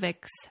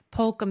Yankovic's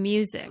polka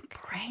music.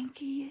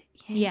 Frankie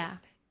Yankovic. Yeah.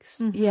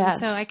 Mm-hmm.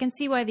 Yes. So I can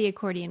see why the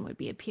accordion would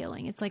be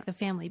appealing. It's like the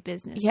family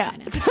business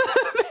kind of.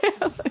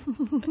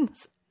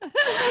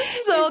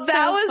 So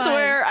that was fun.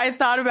 Where I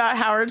thought about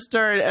Howard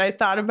Stern and I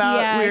thought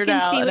about Weird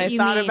Al and I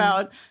thought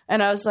about,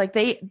 and I was like,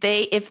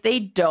 if they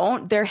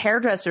don't, their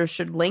hairdressers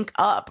should link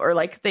up or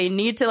like they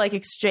need to like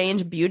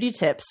exchange beauty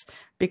tips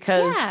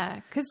because,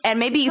 and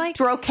maybe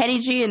throw Kenny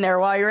G in there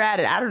while you're at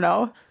it. I don't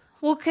know.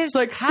 Well, because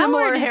like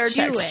similar hair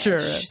texture.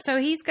 So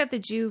he's got the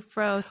Jew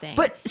fro thing.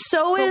 But is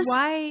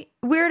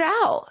Weird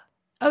Al.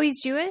 Oh,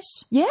 he's Jewish?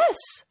 Yes.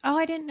 Oh,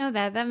 I didn't know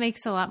that. That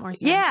makes a lot more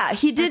sense. Yeah,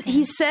 he did. Okay.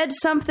 He said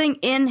something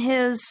in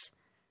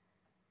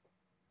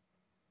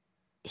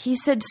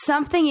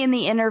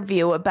the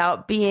interview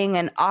about being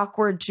an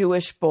awkward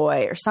Jewish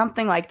boy or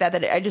something like that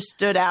I just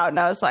stood out and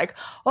I was like,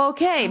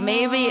 okay,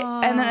 maybe.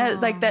 And then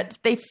like that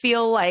they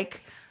feel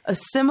like a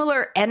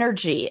similar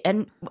energy.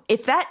 And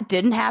if that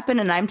didn't happen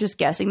and I'm just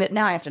guessing that,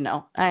 now I have to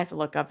know. I have to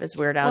look up his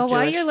Weird Al Jewish. Well,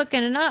 while you're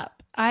looking it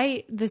up,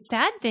 the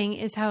sad thing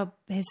is how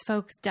his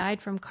folks died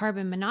from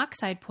carbon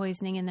monoxide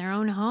poisoning in their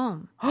own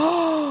home.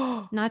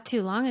 Not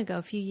too long ago,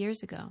 a few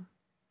years ago.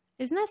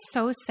 Isn't that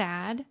so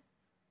sad?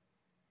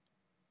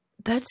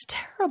 That's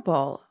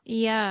terrible.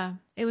 Yeah.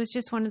 It was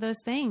just one of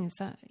those things.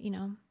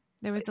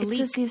 There was a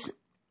leak.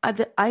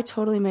 I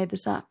totally made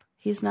this up.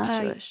 He's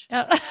not Jewish.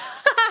 Oh.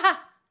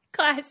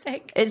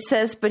 Classic. It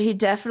says, but he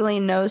definitely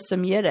knows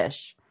some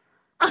Yiddish.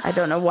 I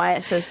don't know why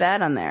it says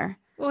that on there.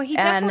 Well, he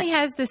definitely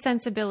has the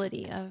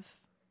sensibility of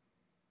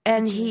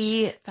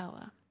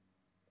fella.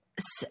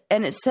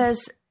 And it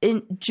says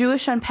in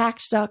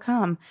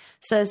JewishUnpacked.com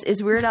says,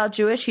 is Weird Al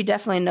Jewish? He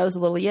definitely knows a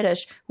little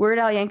Yiddish. Weird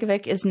Al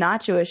Yankovic is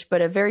not Jewish,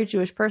 but a very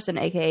Jewish person,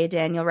 a.k.a.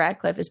 Daniel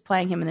Radcliffe, is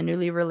playing him in the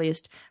newly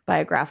released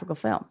biographical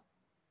film.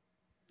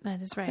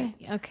 That is right.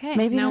 Okay.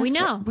 Maybe now we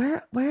know.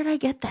 Where did I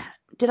get that?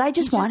 Did I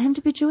just want him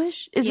to be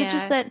Jewish? Is it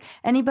just that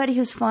anybody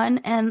who's fun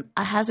and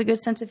has a good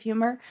sense of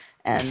humor,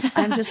 and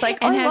I'm just like,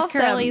 and I has love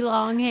curly them.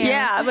 long hair?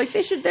 Yeah, I'm like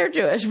they're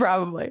Jewish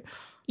probably.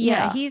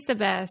 Yeah, he's the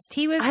best.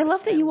 I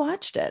love that you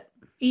watched it.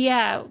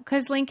 Yeah,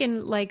 because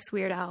Lincoln likes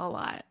Weird Al a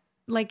lot.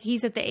 like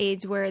he's at the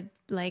age where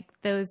like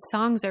those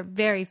songs are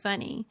very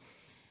funny.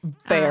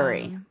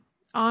 Very.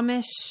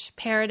 Amish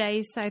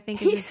Paradise, I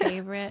think, is his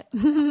favorite.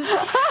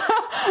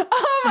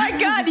 Oh my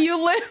God, you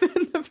live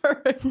in the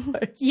perfect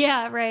place.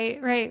 Yeah,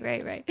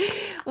 right.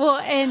 Well,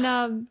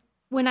 and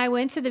when I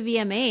went to the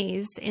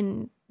VMAs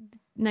in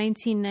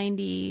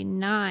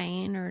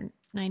 1999 or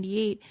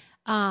 98,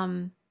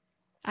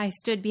 I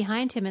stood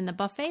behind him in the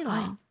buffet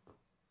line.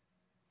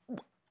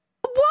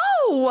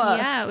 Whoa!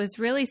 Yeah, it was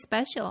really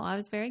special. I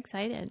was very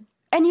excited.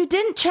 And you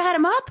didn't chat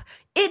him up?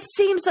 It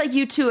seems like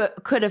you two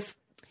could have...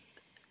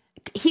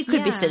 He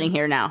could be sitting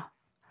here now.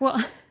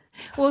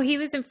 Well, he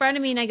was in front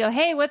of me and I go,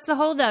 hey, what's the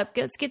holdup?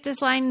 Let's get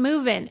this line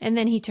moving. And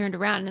then he turned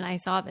around and I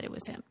saw that it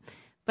was him.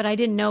 But I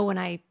didn't know when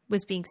I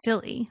was being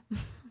silly. Oh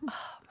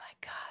my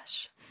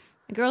gosh.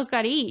 The girls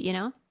got to eat, you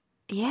know?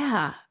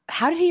 Yeah.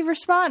 How did he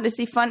respond? Is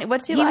he funny?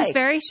 What's he like? He was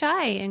very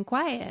shy and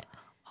quiet.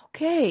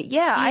 Okay.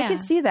 Yeah, I could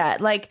see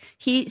that. Like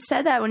he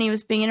said that when he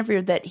was being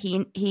interviewed that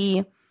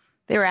they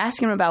were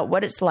asking him about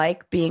what it's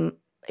like being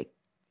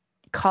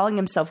calling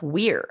himself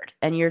weird,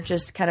 and you're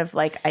just kind of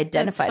like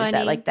identifies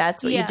that like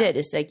that's what you did.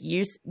 It's like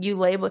you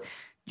label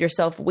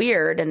yourself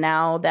weird, and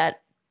now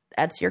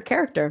that's your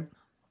character.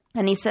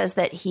 And he says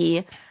that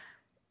he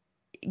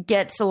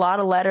gets a lot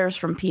of letters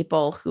from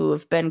people who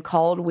have been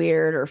called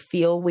weird or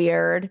feel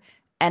weird,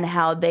 and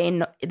how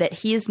that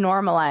he's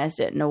normalized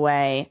it in a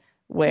way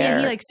where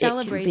he like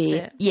celebrates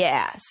it.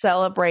 Yeah,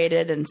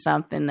 celebrated and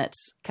something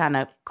that's kind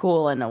of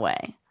cool in a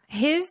way.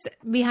 His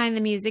Behind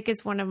the Music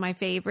is one of my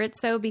favorites,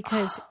 though,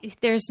 because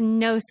there's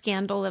no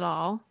scandal at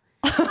all.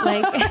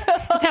 Like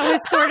that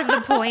was sort of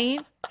the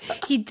point.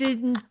 He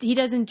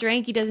doesn't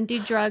drink. He doesn't do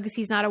drugs.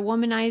 He's not a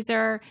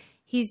womanizer.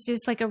 He's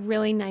just like a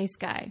really nice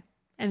guy.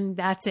 And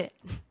that's it.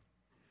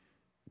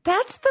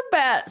 That's the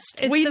best.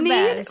 We need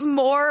best.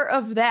 More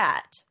of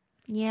that.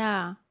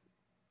 Yeah.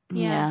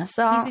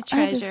 So he's a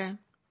treasure.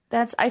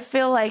 I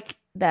feel like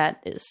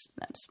that's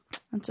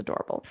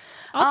adorable.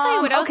 I'll tell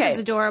you what else is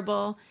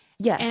adorable.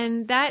 Yes.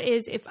 And that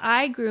is if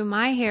I grew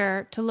my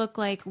hair to look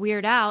like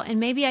Weird Al, and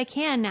maybe I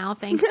can now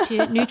thanks to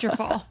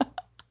Nutrafol.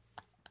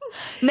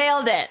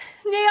 Nailed it.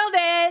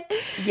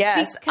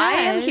 Yes. Because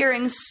I am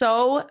hearing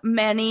so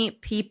many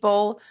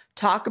people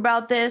talk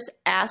about this,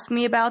 ask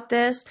me about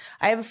this.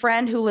 I have a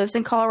friend who lives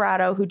in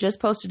Colorado who just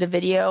posted a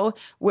video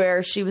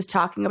where she was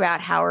talking about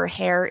how her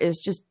hair is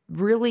just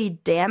really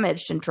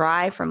damaged and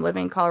dry from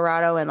living in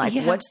Colorado, and like,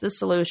 what's the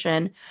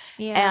solution?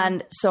 Yeah.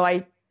 And so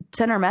I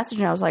sent her a message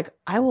and I was like,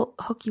 I will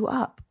hook you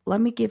up. Let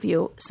me give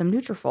you some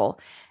Nutrafol.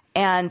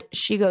 And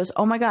she goes,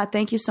 oh my God,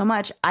 thank you so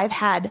much. I've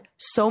had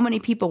so many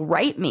people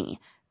write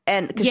me.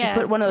 And because she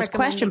put one of those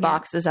question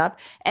boxes up,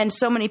 and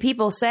so many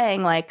people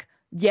saying like,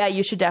 yeah,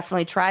 you should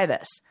definitely try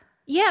this.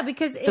 Yeah,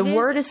 because the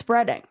word is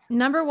spreading.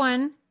 Number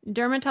one,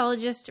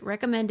 dermatologist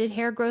recommended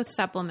hair growth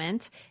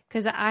supplement,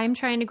 because I'm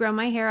trying to grow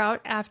my hair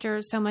out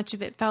after so much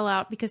of it fell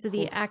out because of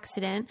the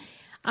accident.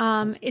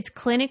 It's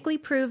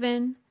clinically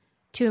proven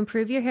to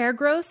improve your hair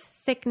growth,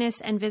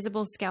 thickness, and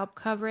visible scalp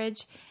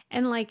coverage.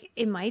 And like,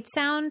 it might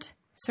sound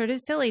sort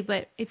of silly,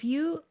 but if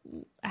you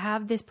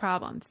have this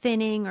problem,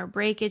 thinning or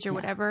breakage or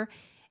whatever,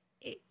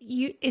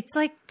 it's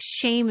like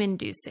shame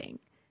inducing.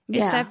 It's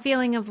that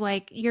feeling of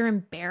like you're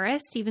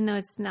embarrassed, even though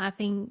it's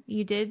nothing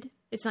you did.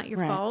 It's not your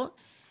fault.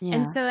 Yeah.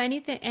 And so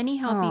any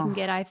help you can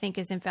get, I think,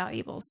 is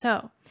invaluable.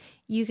 So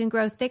you can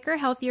grow thicker,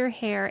 healthier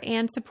hair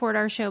and support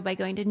our show by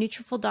going to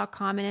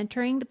Nutrafol.com and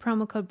entering the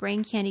promo code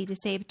BRAINCANDY to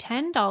save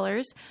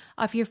 $10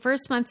 off your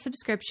first month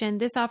subscription.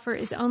 This offer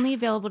is only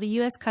available to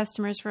U.S.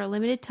 customers for a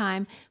limited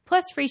time,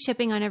 plus free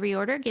shipping on every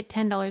order. Get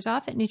 $10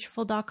 off at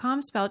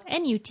Nutrafol.com, spelled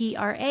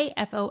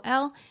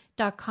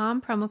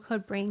Nutrafol.com, promo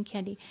code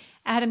BRAINCANDY.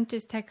 Adam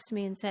just texted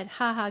me and said,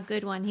 haha,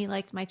 good one. He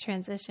liked my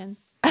transition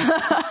to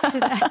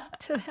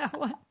that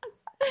one.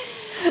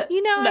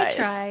 You know, nice. I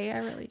try. I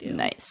really do.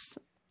 Nice.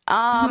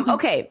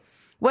 Okay.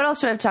 What else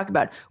do I have to talk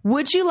about?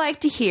 Would you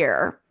like to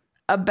hear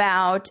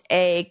about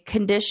a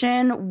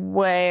condition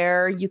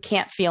where you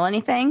can't feel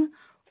anything?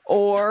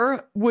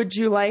 Or would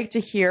you like to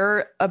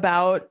hear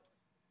about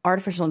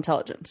artificial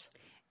intelligence?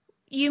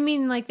 You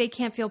mean like they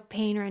can't feel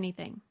pain or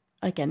anything?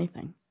 Like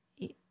anything.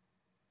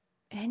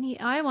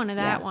 I wanted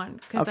that one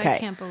because I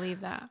can't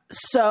believe that.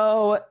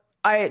 So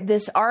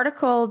this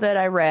article that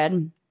I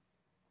read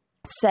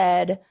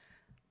said,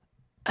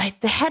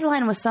 the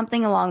headline was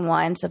something along the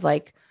lines of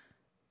like,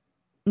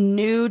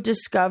 new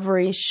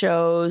discovery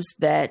shows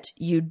that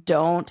you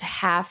don't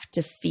have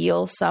to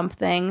feel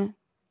something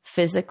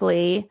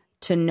physically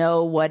to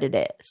know what it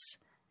is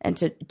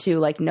and to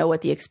like know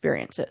what the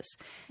experience is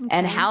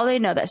and how they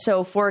know that.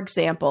 So for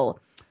example,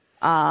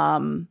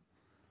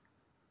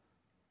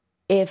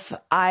 if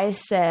I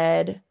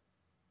said,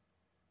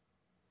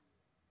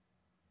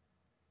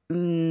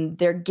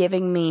 they're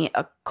giving me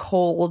a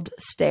cold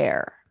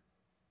stare,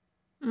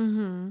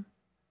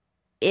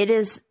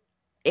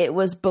 it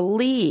was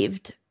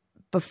believed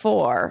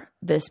before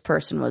this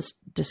person was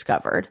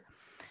discovered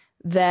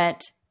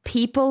that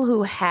people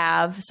who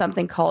have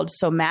something called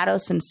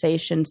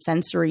somatosensation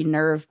sensory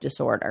nerve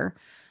disorder,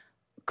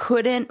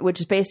 couldn't, which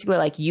is basically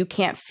like you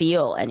can't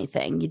feel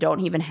anything. You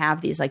don't even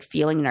have these like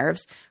feeling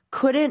nerves,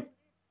 couldn't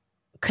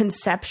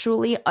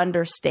conceptually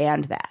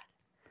understand that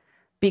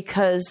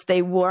because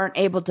they weren't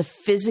able to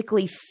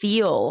physically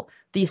feel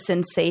the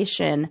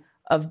sensation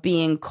of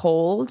being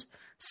cold.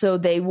 So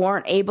they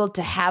weren't able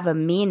to have a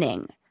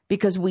meaning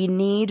because we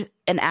need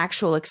an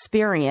actual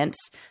experience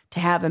to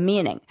have a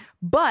meaning.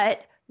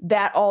 But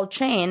that all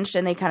changed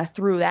and they kind of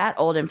threw that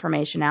old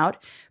information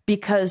out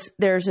because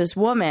there's this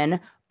woman,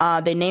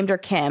 they named her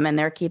Kim and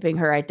they're keeping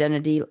her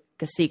identity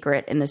a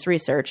secret in this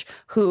research,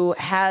 who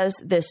has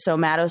this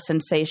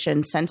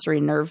somatosensation sensory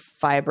nerve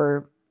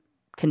fiber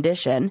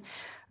condition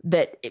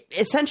that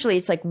essentially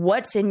it's like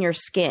what's in your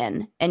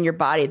skin and your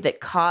body that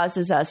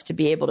causes us to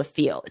be able to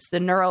feel. It's the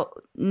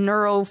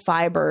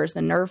neurofibers,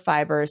 the nerve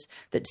fibers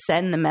that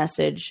send the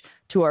message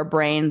to our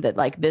brain that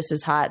like, this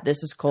is hot,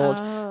 this is cold,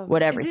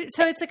 whatever.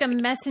 So it's like a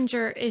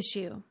messenger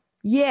issue.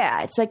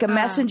 Yeah. It's like a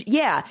messenger.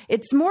 Yeah.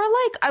 It's more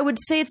like, I would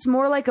say it's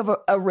more like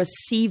a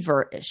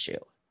receiver issue.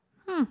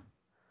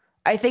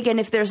 I think, and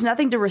if there's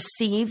nothing to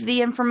receive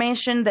the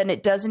information, then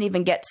it doesn't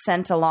even get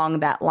sent along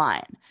that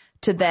line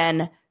to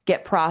then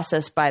get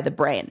processed by the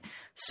brain.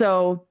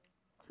 So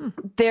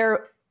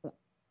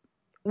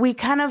we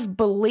kind of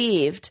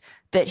believed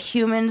that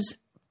humans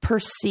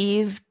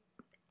perceive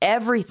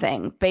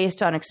everything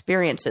based on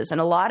experiences.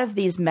 And a lot of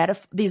these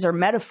are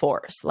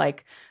metaphors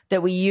like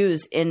that we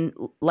use in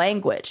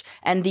language.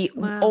 And the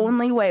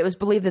only way, it was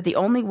believed that the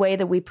only way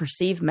that we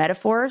perceive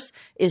metaphors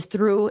is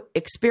through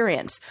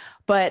experience.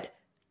 But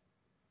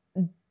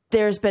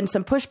there's been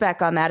some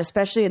pushback on that,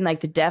 especially in like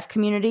the deaf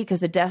community,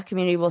 because the deaf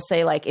community will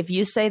say like, if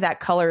you say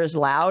that color is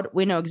loud,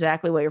 we know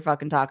exactly what you're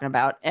fucking talking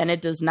about. And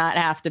it does not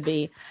have to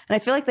be. And I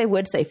feel like they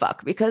would say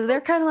fuck because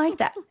they're kind of like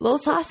that, a little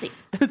saucy.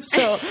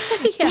 So,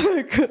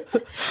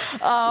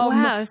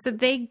 wow. So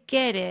they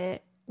get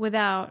it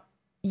without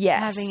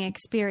having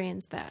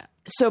experienced that.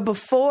 So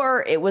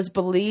before it was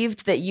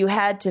believed that you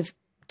had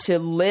to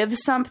live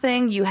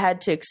something, you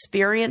had to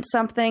experience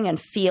something and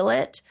feel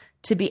it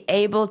to be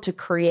able to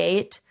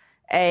create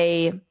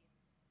a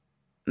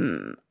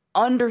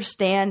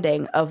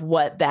understanding of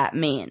what that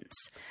means.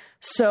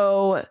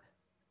 So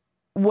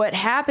what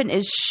happened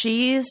is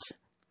she's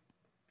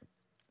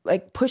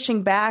like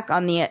pushing back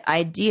on the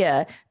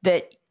idea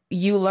that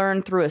you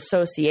learn through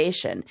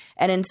association.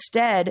 And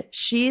instead,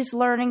 she's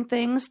learning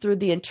things through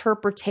the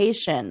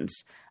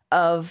interpretations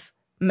of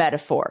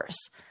metaphors.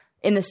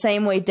 In the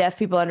same way deaf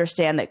people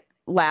understand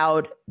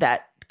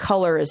that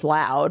color is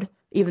loud,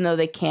 even though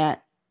they can't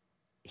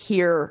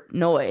hear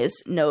noise,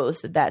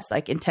 knows that that's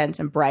like intense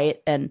and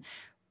bright and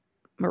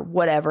or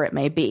whatever it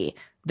may be,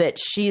 that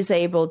she's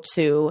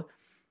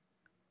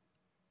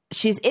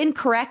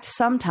incorrect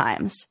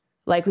sometimes.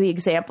 Like the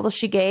example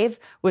she gave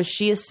was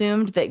she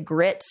assumed that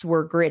grits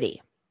were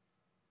gritty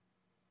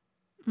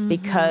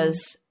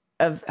because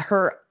of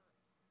her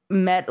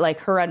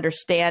her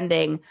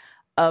understanding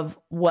of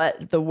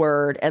what the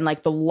word and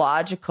like the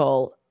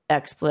logical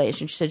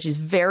explanation. She said she's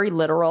very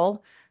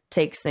literal,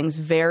 takes things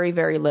very,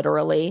 very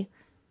literally.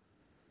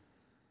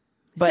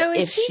 But so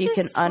if she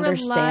can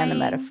understand the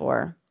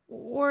metaphor.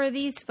 Or are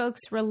these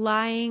folks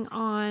relying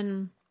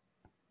on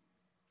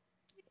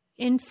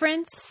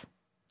inference?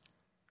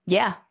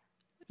 Yeah.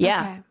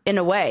 Yeah, okay. In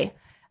a way.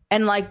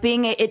 And like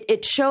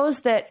it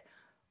shows that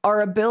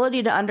our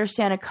ability to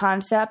understand a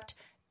concept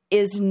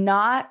is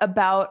not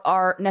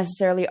about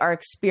necessarily our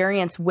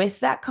experience with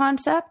that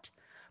concept,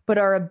 but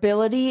our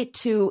ability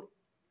to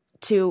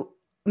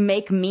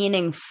make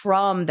meaning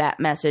from that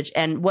message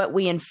and what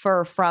we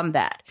infer from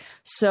that.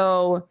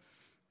 So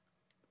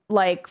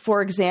like,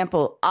 for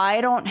example,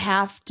 I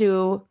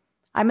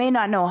may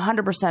not know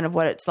 100% of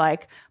what it's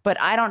like,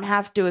 but I don't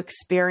have to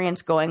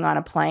experience going on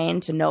a plane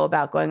to know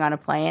about going on a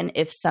plane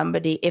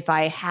if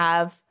I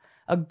have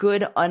a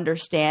good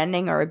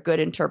understanding or a good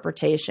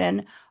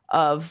interpretation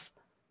of,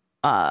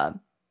 and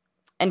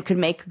could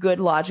make good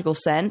logical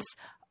sense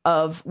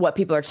of what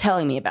people are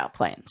telling me about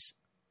planes.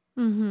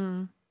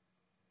 Mm-hmm.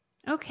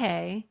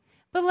 Okay.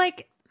 But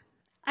like,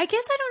 I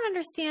guess I don't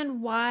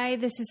understand why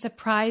this is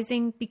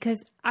surprising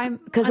because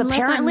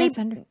apparently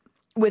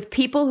with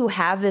people who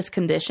have this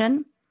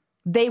condition,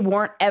 they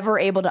weren't ever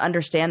able to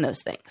understand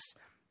those things.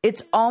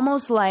 It's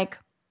almost like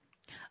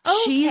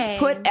she's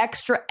put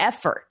extra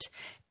effort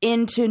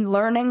into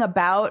learning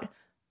about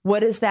what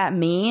does that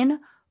mean?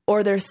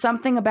 Or there's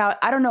something about,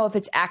 I don't know if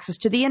it's access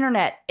to the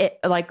internet,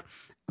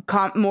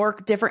 more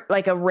different,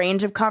 like a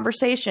range of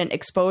conversation,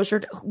 exposure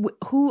to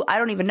who I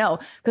don't even know.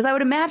 Because I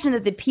would imagine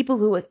that the people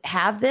who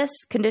have this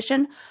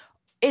condition,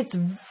 it's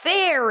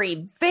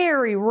very,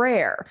 very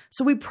rare.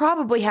 So we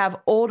probably have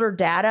older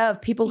data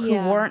of people who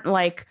weren't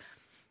like.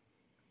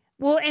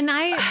 Well, and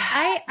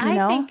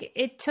I think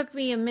it took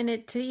me a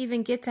minute to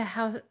even get to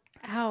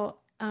how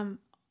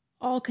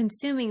all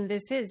consuming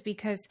this is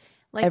because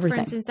like, everything.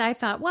 For instance, I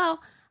thought,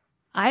 well,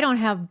 I don't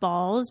have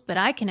balls, but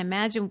I can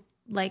imagine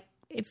like,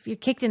 if you're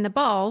kicked in the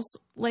balls,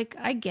 like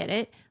I get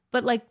it,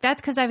 but like that's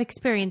because I've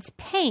experienced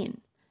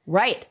pain.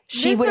 Right.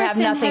 She would have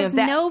nothing of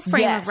that. No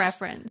frame of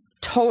reference.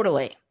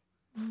 Totally.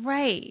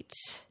 Right.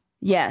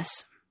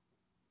 Yes.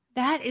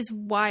 That is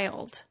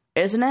wild.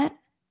 Isn't it?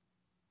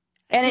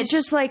 And it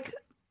just like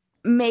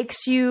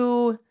makes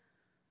you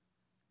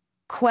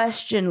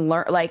question,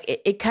 like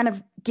it kind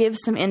of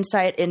gives some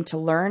insight into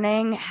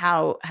learning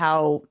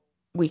how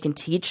we can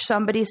teach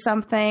somebody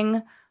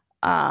something.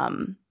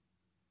 Yeah,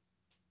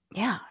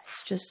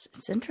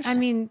 it's interesting. I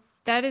mean,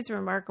 that is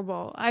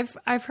remarkable.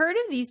 I've heard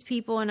of these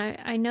people, and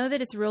I know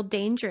that it's real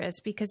dangerous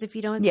because if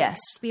you don't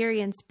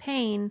experience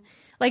pain,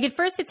 like at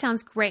first it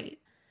sounds great.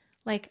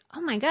 Like,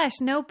 oh my gosh,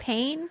 no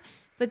pain.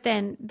 But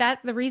then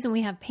the reason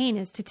we have pain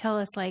is to tell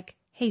us like,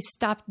 hey,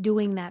 stop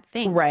doing that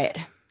thing. Right.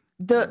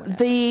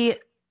 The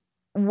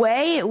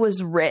way it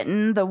was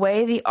written, the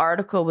way the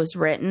article was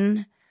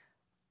written,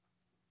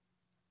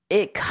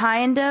 it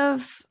kind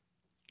of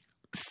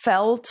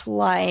felt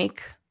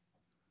like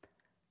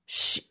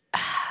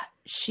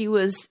she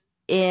was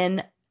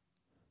in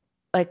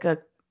like a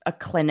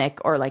clinic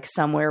or like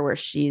somewhere where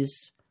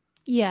she's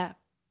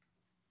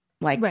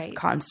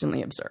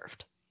constantly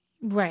observed.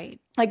 Right.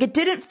 Like it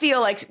didn't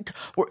feel like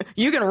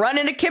you can run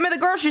into Kim at the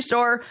grocery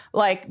store.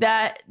 Like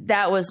that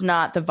was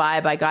not the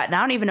vibe I got. And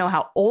I don't even know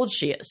how old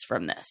she is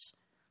from this.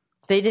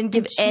 They didn't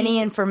give any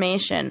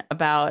information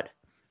about,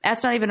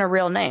 that's not even a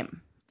real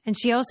name. And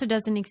she also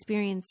doesn't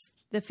experience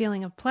the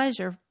feeling of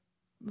pleasure,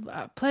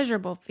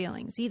 pleasurable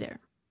feelings either.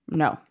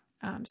 No.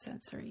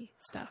 Sensory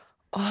stuff.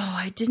 Oh,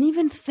 I didn't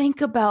even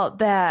think about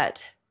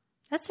that.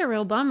 That's a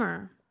real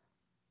bummer.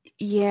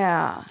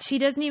 Yeah. She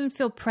doesn't even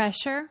feel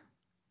pressure.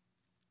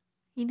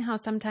 You know how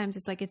sometimes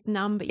it's like it's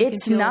numb, but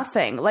it's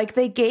nothing. Like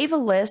they gave a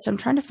list. I'm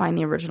trying to find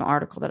the original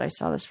article that I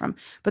saw this from,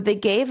 but they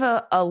gave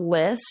a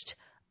list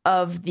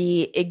of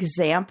the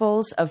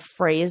examples of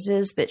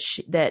phrases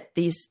that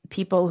these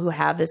people who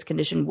have this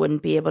condition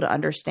wouldn't be able to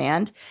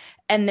understand,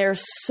 and they're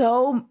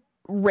so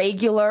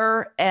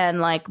regular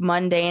and like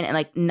mundane and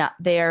like not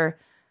they're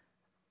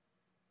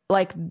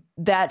like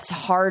that's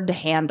hard to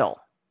handle.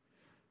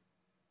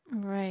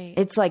 Right.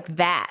 It's like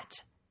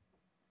that.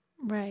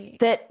 Right.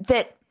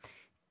 That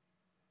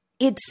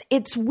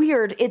it's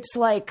weird. It's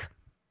like,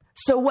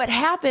 so what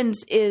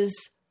happens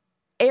is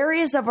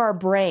areas of our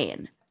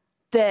brain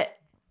that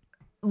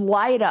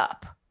light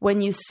up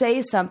when you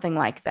say something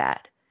like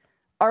that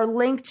are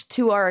linked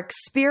to our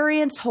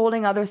experience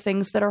holding other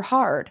things that are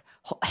hard.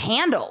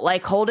 Handle,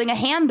 like holding a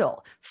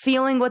handle,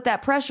 feeling what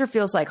that pressure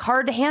feels like,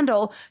 hard to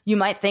handle. You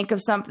might think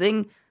of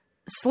something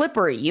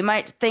slippery. You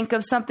might think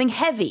of something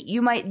heavy.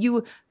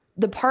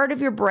 The part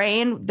of your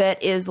brain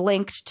that is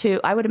linked to,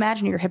 I would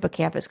imagine your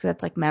hippocampus, because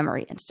that's like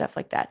memory and stuff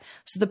like that.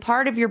 So the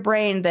part of your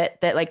brain that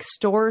like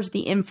stores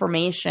the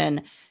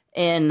information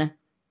in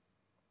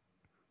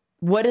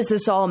what does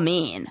this all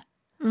mean?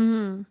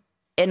 Mm-hmm.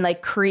 And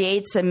like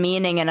creates a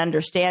meaning and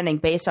understanding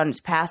based on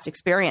its past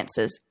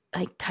experiences,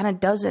 like kind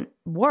of doesn't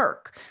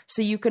work.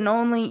 So you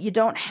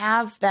don't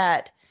have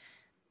that,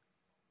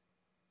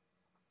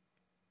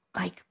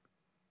 like,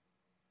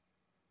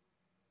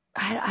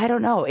 I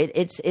don't know.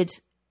 It's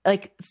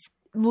like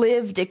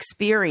lived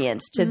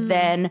experience to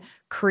then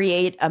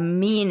create a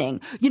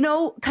meaning,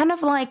 kind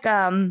of like,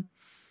 when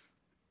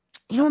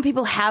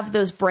people have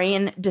those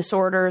brain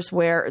disorders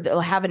where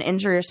they'll have an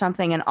injury or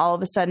something and all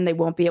of a sudden they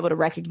won't be able to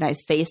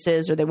recognize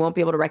faces, or they won't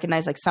be able to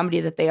recognize like somebody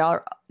that they all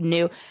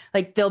knew,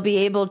 like they'll be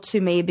able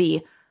to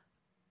maybe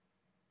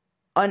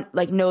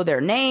know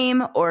their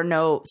name or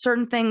know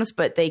certain things,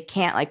 but they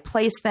can't like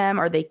place them,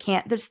 or they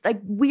can't, there's like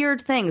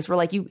weird things where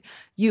like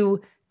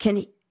you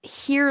can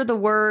hear the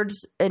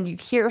words and you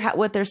hear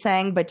what they're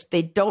saying, but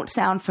they don't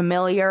sound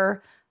familiar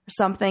or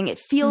something. It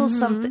feels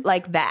something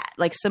like that,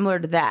 like similar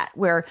to that,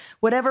 where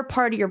whatever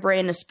part of your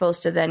brain is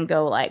supposed to then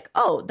go like,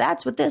 oh,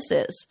 that's what this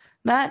is.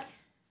 That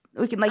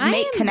we can like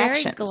make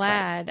connections. I'm very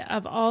glad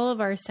of all of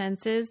our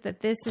senses that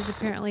this is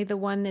apparently the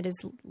one that is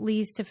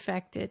least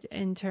affected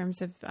in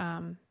terms of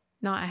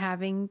not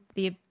having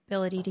the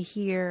ability to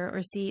hear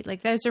or see.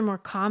 Like those are more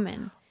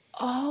common.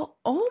 Oh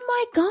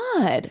my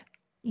God.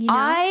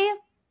 I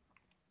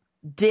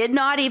did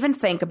not even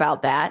think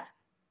about that.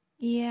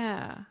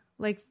 Yeah.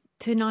 Like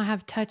to not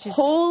have touch is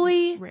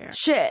holy rare.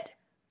 Shit.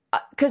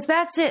 Because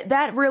that's it.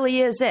 That really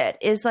is it.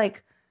 Is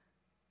like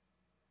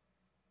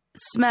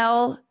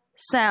smell,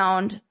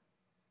 sound,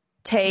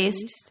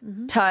 taste.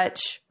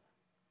 Touch,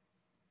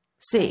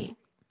 see.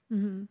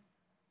 Mm-hmm.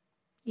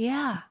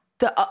 Yeah.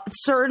 The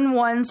certain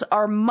ones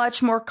are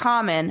much more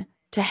common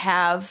to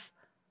have.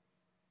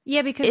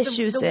 Yeah, because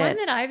the one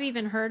that I've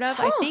even heard of,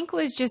 I think,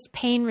 was just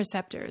pain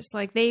receptors.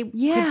 Like they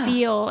could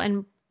feel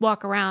and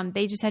walk around.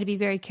 They just had to be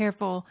very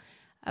careful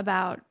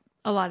about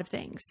a lot of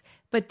things.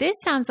 But this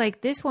sounds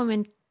like this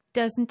woman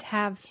doesn't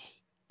have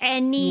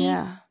any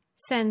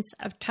sense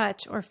of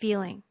touch or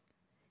feeling.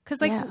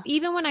 Because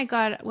even when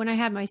I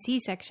had my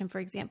C-section, for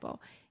example,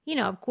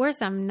 of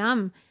course I'm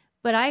numb,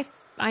 but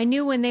I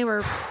knew when they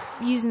were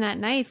using that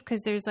knife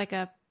because there's like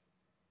a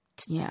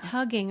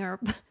tugging or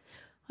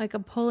like a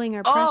pulling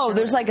or pressure. Oh,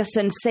 there's like a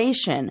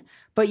sensation,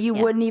 but you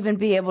wouldn't even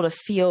be able to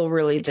feel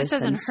really the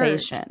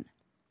sensation. Hurt.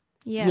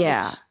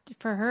 Yeah.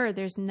 For her,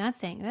 there's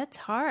nothing. That's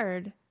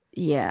hard.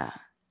 Yeah.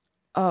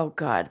 Oh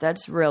God,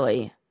 that's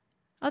really...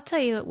 I'll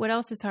tell you what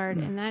else is hard,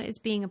 and that is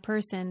being a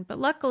person. But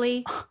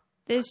luckily,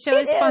 this show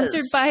is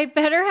sponsored by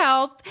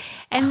BetterHelp,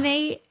 and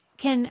they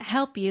can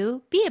help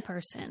you be a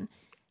person.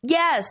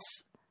 Yes.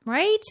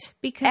 Right?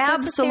 Because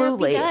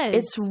absolutely. That's what therapy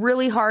does. It's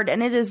really hard,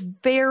 and it is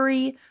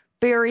very,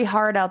 very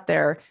hard out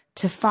there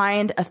to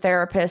find a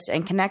therapist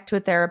and connect to a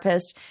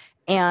therapist.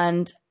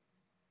 And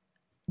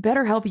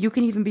BetterHelp, you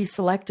can even be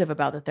selective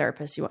about the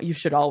therapist you want. You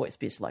should always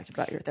be selective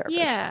about your therapist.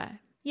 Yeah.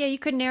 Yeah, you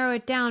could narrow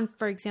it down,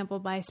 for example,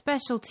 by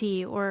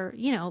specialty or,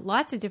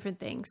 lots of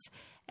different things.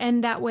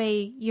 And that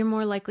way you're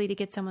more likely to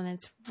get someone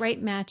that's right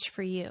match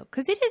for you.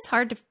 Because it is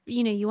hard to,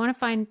 you want to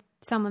find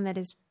someone that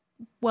is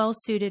well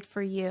suited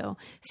for you.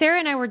 Sarah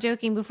and I were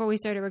joking before we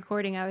started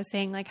recording. I was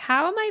saying, like,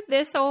 how am I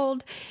this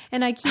old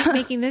and I keep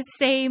making the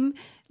same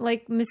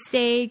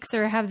mistakes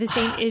or have the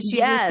same issues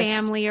with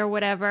family or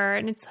whatever?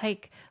 And it's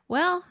like,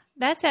 well,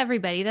 that's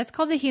everybody. That's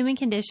called the human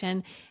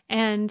condition.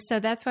 And so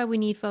that's why we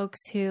need folks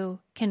who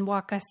can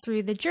walk us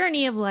through the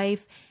journey of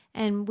life,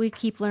 and we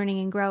keep learning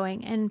and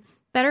growing. And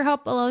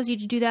BetterHelp allows you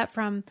to do that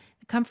from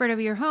the comfort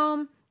of your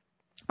home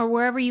or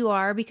wherever you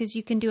are, because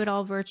you can do it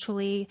all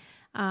virtually,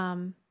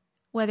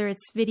 whether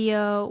it's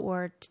video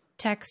or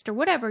text or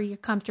whatever you're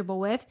comfortable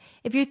with.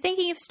 If you're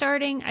thinking of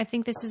starting, I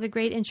think this is a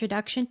great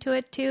introduction to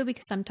it too,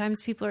 because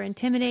sometimes people are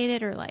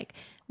intimidated or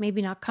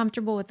maybe not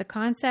comfortable with the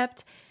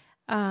concept.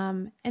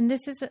 And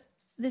this is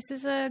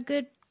a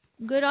good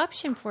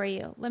option for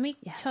you. Let me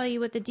tell you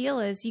what the deal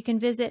is. You can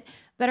visit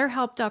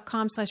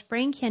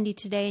betterhelp.com/braincandy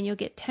today, and you'll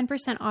get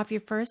 10% off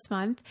your first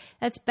month.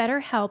 That's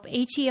BetterHelp,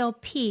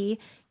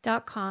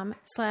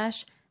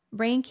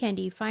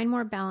 HELP.com/braincandy. Find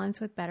more balance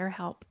with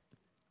BetterHelp.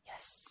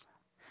 Yes.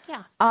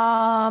 Yeah.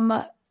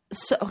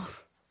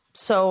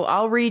 So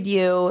I'll read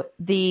you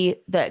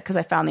because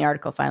I found the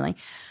article finally.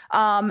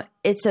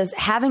 It says,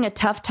 having a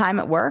tough time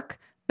at work,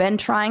 been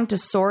trying to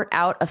sort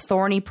out a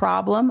thorny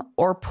problem,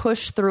 or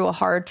push through a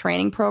hard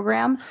training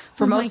program?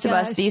 For most of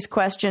us, these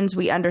questions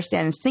we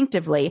understand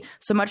instinctively,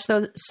 so much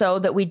so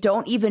that we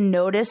don't even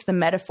notice the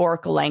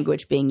metaphorical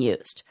language being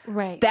used.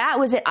 Right. That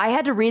was it. I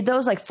had to read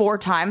those 4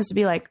 times to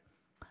be like,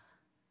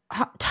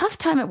 tough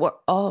time at work.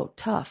 Oh,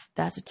 tough.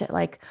 That's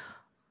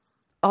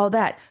all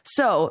that.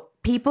 So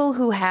people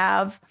who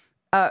have,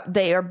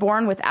 they are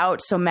born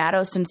without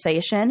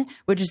somatosensation,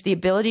 which is the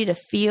ability to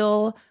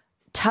feel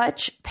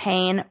touch,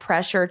 pain,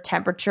 pressure,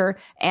 temperature,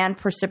 and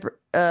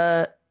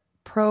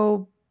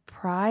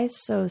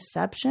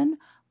proprioception.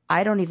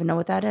 I don't even know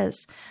what that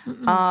is.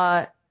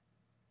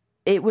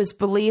 It was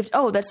believed,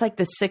 that's like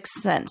the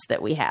sixth sense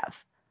that we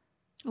have.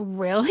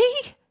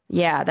 Really?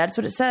 Yeah, that's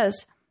what it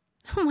says.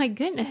 Oh my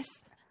goodness.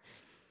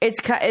 It's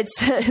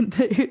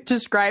it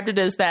described it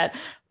as that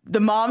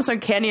the mom's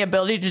uncanny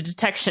ability to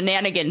detect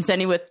shenanigans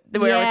anywhere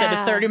within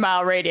a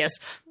 30-mile radius.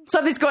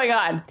 Something's going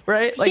on,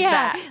 right?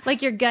 That.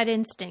 Like your gut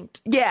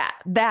instinct. Yeah,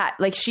 that.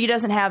 She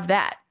doesn't have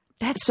that.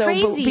 That's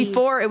crazy.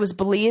 Before, it was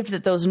believed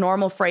that those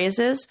normal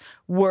phrases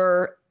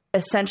were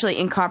essentially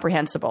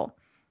incomprehensible.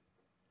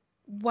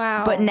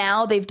 Wow. But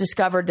now they've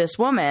discovered this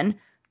woman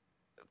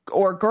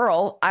or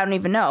girl, I don't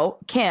even know,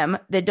 Kim,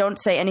 they don't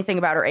say anything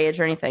about her age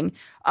or anything,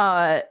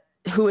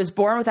 who is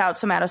born without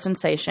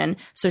somatosensation.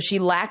 So she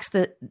lacks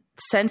the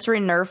sensory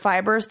nerve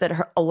fibers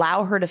that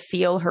allow her to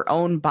feel her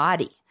own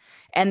body.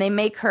 And they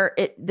make her,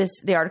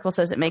 the article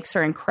says it makes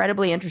her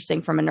incredibly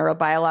interesting from a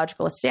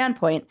neurobiological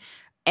standpoint.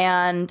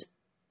 And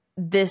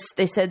they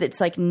said it's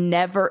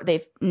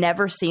they've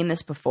never seen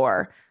this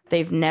before.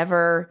 They've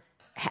never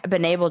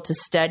been able to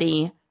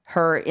study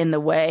her in the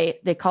way,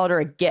 they called her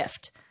a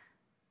gift.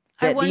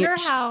 I wonder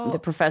how the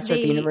professor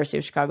at the University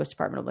of Chicago's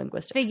Department of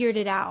Linguistics figured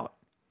it out.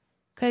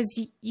 Because,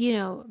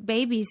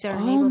 babies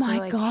aren't able to. Oh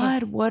my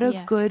God, what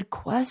a good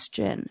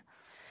question.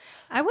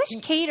 I wish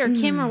Kate or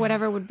Kim or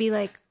whatever would be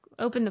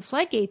open the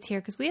floodgates here,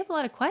 because we have a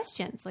lot of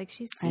questions.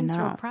 She seems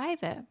real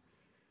private.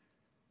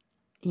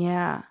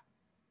 Yeah.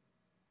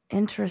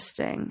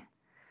 Interesting.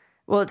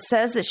 Well, it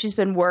says that she's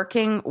been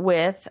working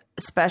with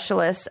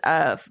specialists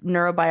of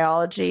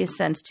neurobiology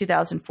since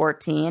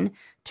 2014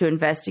 to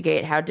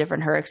investigate how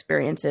different her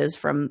experience is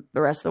from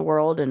the rest of the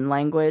world and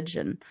language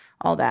and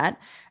all that.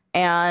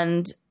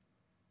 And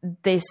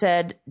they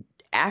said,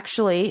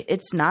 actually,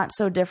 it's not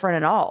so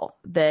different at all.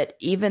 That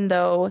even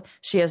though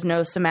she has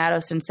no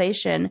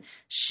somatosensation,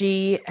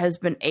 she has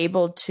been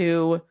able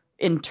to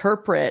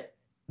interpret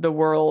the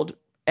world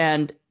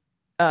and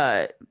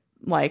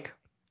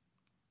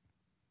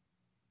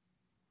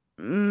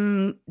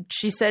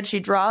she said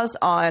she draws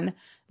on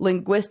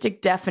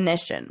linguistic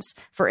definitions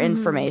for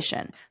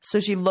information. So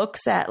she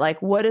looks at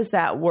what does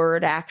that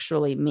word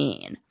actually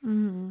mean?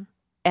 Mm-hmm.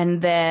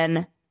 And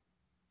then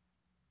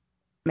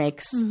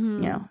makes,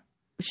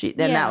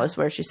 that was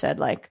where she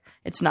said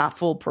it's not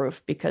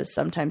foolproof, because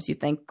sometimes you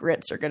think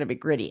grits are going to be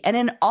gritty. And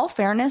in all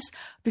fairness,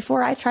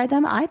 before I tried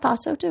them, I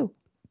thought so too.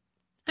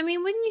 I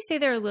mean, wouldn't you say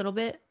they're a little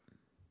bit?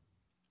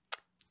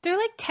 They're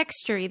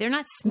textury. They're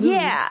not smooth.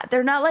 Yeah,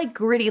 they're not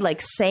gritty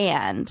like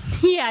sand.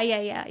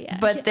 Yeah.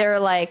 But they're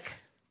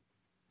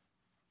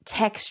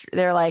texture.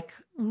 They're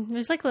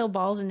There's like little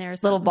balls in there. Or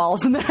little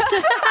balls in there. What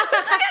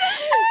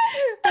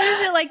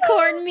is it, like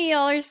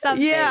cornmeal or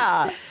something?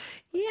 Yeah.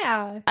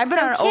 Yeah. I've been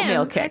on an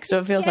oatmeal kick, so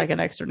it feels like an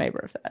extra neighbor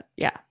of that.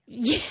 Yeah.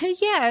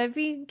 Yeah. I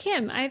mean,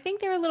 Kim, I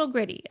think they're a little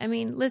gritty. I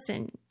mean,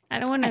 listen, I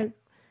don't want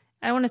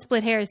to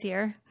split hairs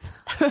here,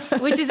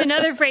 which is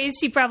another phrase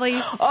she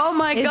probably. Oh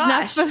my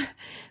gosh!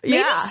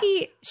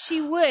 Maybe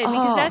she would,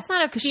 because that's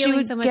not a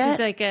feeling so much as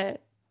like a.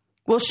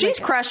 Well, she's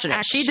crushing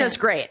it. She does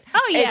great.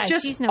 Oh yeah, it's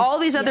just all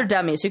these other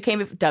dummies who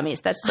came. Dummies.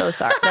 That's so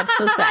sorry. That's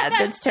so sad.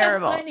 That's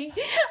terrible. So funny.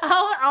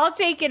 I'll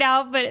take it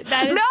out, but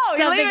that is no.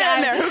 You leave it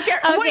in there. Who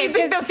cares? Okay, what do you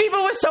think the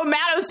people with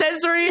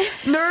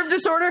somatosensory nerve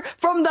disorder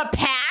from the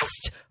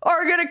past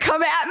are going to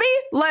come at me?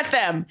 Let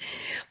them.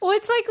 Well,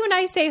 it's like when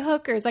I say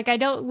hookers. Like I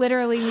don't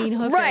literally mean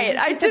hookers. Right.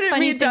 I didn't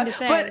mean to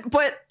say.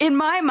 But in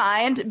my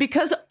mind,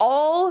 because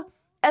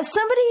as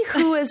somebody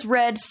who has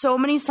read so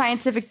many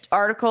scientific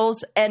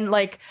articles and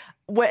like.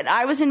 When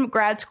I was in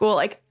grad school,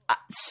 like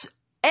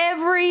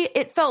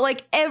it felt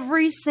like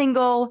every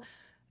single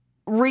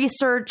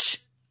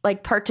research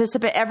like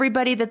participant,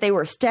 everybody that they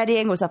were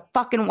studying was a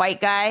fucking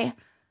white guy.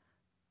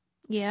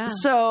 Yeah.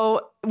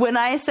 So when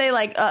I say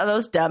like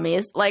those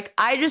dummies, like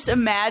I just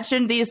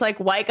imagine these like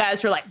white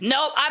guys who are like,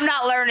 nope, I'm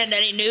not learning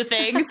any new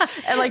things,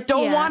 and like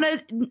don't want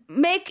to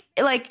make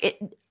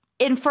like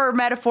infer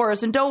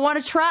metaphors and don't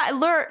want to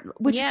learn,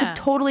 which could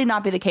totally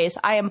not be the case.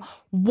 I am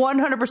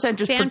 100%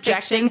 just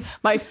projecting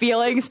my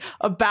feelings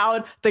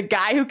about the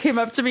guy who came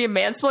up to me and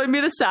mansplained me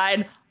the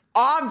sign.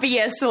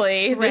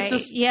 Obviously, this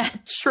is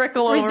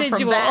trickle over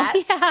from that.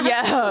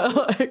 Yeah.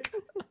 Like,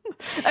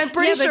 I'm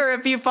pretty sure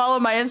if you follow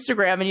my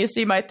Instagram and you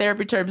see my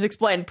therapy terms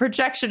explained,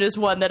 projection is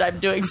one that I'm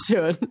doing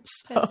soon.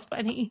 So. That's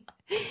funny.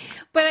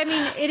 But I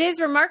mean, it is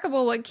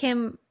remarkable what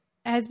Kim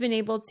has been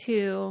able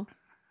to,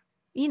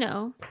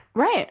 infer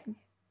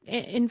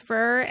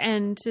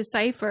and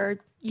decipher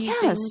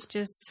using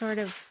just sort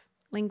of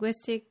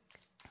linguistic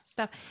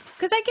stuff.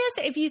 Because I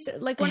guess if you,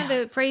 like one of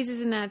the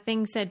phrases in that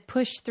thing said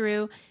push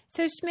through.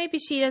 So maybe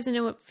she doesn't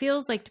know what it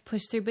feels like to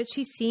push through, but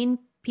she's seen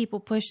people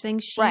push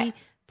things. She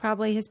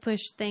probably has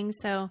pushed things.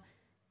 So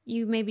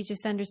you maybe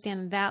just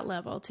understand that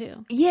level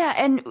too. Yeah.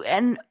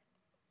 And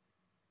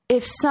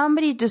if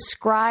somebody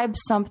describes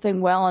something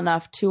well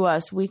enough to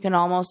us, we can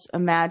almost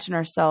imagine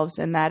ourselves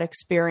in that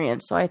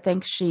experience. So I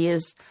think she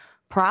is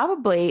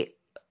probably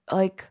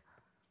like,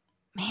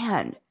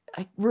 man,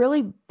 like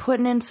really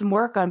putting in some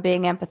work on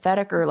being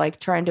empathetic or like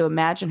trying to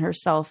imagine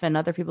herself in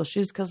other people's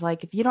shoes. Cause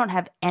like, if you don't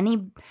have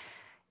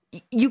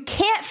you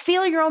can't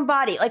feel your own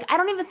body. Like, I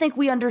don't even think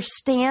we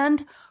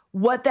understand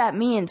what that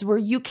means, where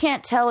you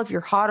can't tell if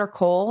you're hot or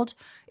cold.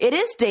 It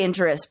is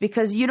dangerous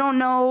because you don't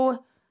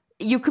know.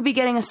 You could be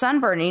getting a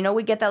sunburn.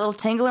 We get that little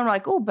tingle and we're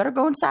like, oh, better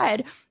go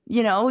inside.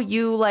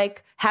 You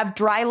like have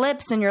dry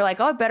lips and you're like,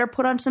 oh, I better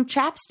put on some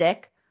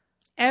chapstick.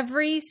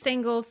 Every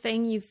single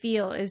thing you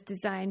feel is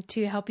designed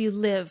to help you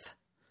live.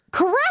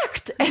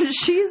 Correct. And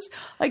she's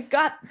like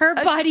her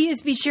body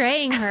is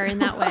betraying her in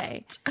that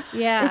way.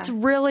 Yeah. It's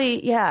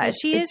really, so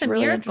she is a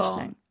really miracle.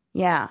 Interesting.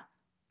 Yeah.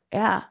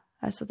 Yeah.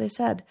 That's what they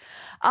said.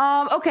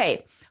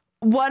 Okay.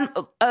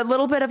 A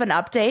little bit of an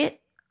update.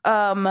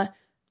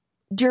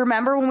 Do you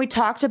remember when we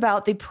talked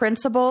about the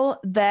principal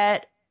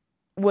that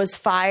was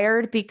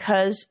fired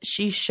because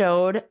she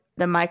showed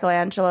the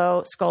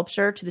Michelangelo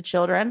sculpture to the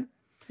children?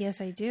 Yes,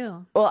 I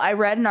do. Well, I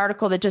read an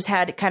article that just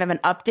had kind of an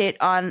update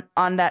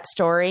on that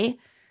story.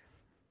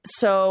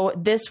 So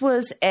this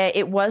was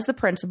it was the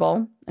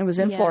principal. It was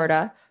in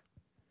Florida.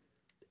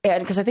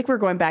 And because I think we were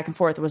going back and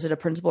forth. Was it a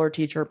principal or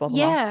teacher? Blah, blah,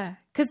 yeah,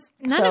 because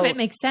none of it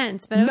makes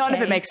sense. But okay. None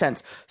of it makes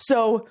sense.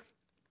 So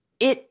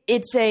it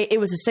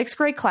was a sixth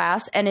grade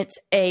class, and it's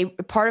a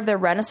part of their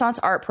Renaissance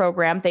art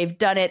program. They've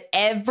done it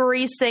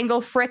every single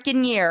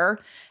frickin'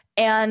 year,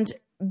 and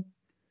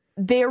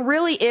there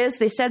really is.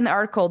 They said in the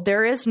article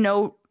there is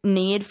no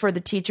need for the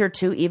teacher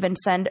to even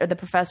send, or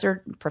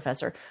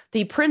the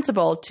the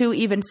principal to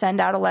even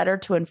send out a letter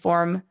to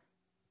inform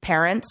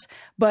parents,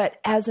 but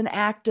as an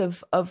act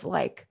of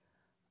like,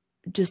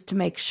 just to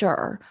make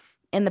sure.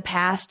 In the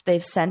past,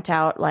 they've sent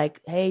out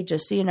like, hey,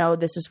 just so you know,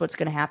 this is what's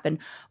going to happen.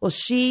 Well,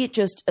 she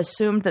just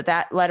assumed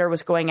that letter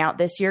was going out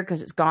this year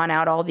because it's gone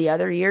out all the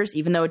other years,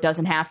 even though it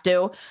doesn't have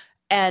to.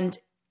 And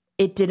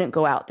it didn't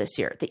go out this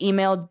year. The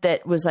email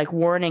that was like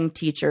warning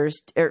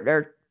teachers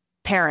or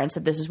parents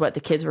that this is what the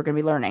kids were going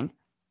to be learning.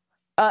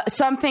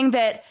 Something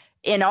that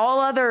in all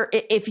other,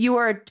 if you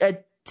are a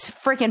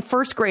freaking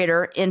first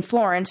grader in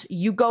Florence,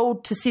 you go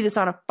to see this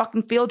on a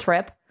fucking field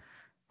trip.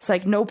 It's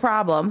like, no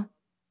problem.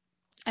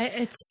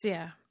 It's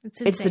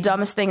the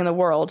dumbest thing in the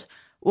world.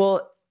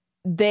 Well,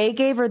 they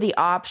gave her the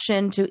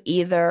option to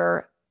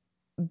either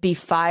be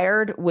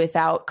fired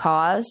without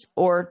cause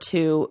or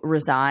to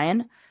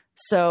resign.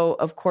 So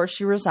of course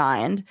she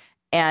resigned,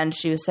 and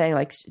she was saying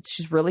like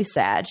she's really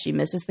sad. She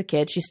misses the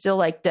kid. She's still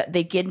like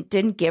they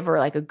didn't give her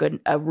like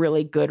a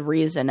really good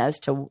reason as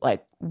to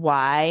like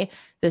why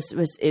this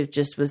was. It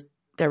just was.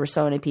 There were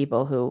so many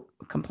people who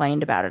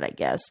complained about it, I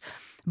guess.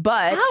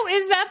 But how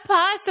is that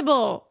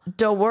possible?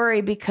 Don't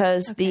worry,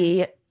 because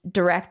the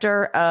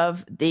director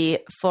of the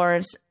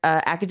Florence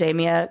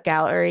Accademia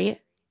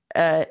Gallery,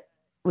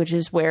 which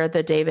is where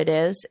the David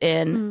is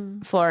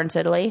in Florence,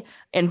 Italy,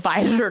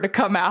 invited her to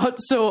come out.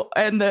 So,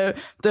 and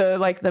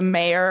the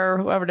mayor,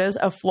 whoever it is,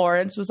 of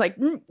Florence was like,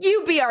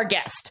 you be our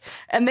guest.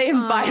 And they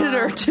invited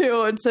her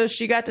too. And so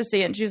she got to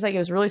see it. And she was like, it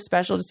was really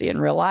special to see it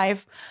in real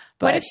life.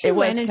 But what if she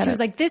went and she was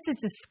like, this is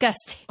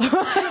disgusting.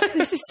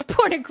 This is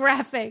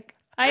pornographic.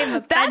 I am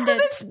offended.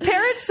 That's what the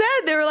parents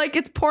said. They were like,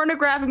 it's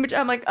pornographic. Which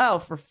I'm like, oh,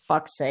 for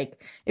fuck's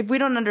sake. If we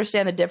don't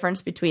understand the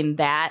difference between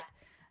that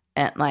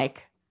and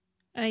like,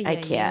 I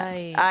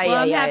can't. Well,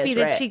 I'm happy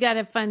that she got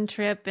a fun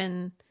trip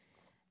and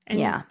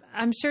yeah,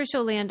 I'm sure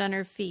she'll land on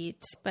her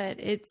feet, but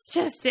it's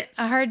just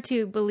hard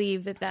to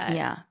believe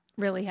that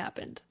really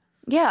happened.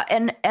 Yeah.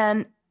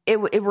 And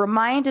it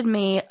reminded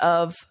me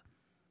of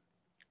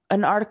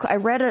an article. I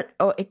read it.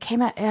 Oh, it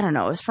came out. I don't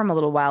know. It was from a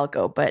little while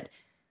ago, but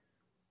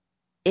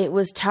it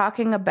was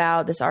talking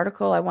about this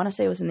article. I want to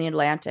say it was in the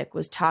Atlantic,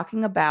 was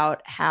talking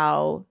about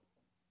how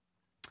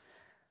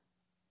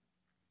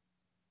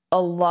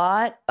a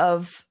lot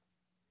of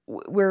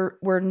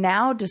we're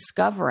now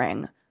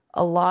discovering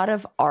a lot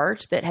of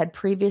art that had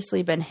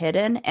previously been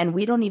hidden, and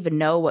we don't even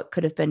know what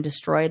could have been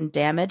destroyed and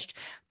damaged.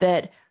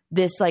 That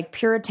this like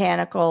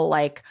puritanical,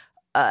 like,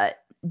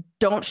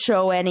 don't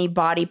show any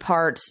body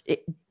parts,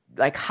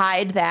 like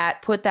hide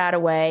that, put that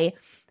away,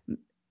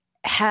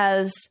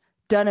 has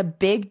done a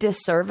big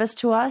disservice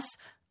to us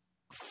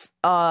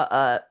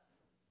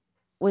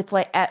with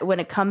like when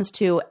it comes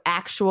to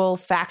actual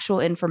factual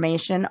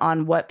information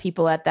on what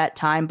people at that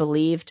time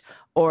believed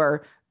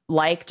or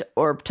liked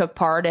or took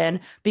part in,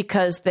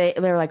 because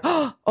they're like,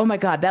 oh my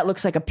God, that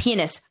looks like a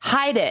penis,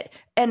 hide it.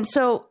 And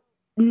so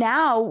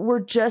now we're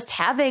just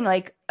having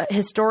like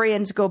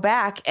historians go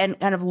back and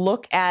kind of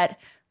look at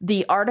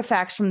the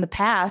artifacts from the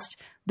past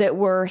that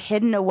were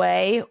hidden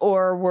away,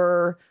 or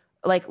were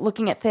like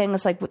looking at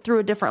things like through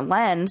a different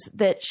lens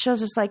that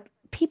shows us like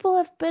people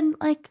have been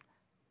like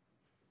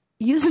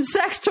using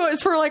sex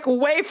toys for like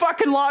way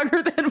fucking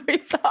longer than we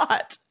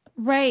thought.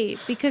 Right.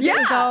 Because it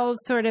was all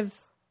sort of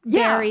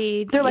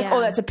buried. They're like,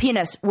 oh, that's a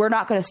penis. We're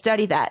not going to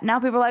study that. Now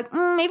people are like,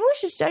 maybe we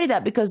should study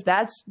that because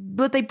that's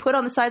what they put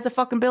on the sides of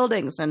fucking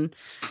buildings. And,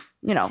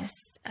 you know,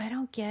 I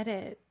don't get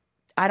it.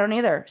 I don't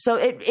either. So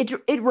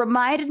it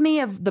reminded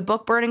me of the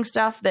book burning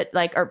stuff that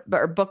like,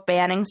 or book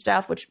banning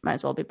stuff, which might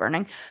as well be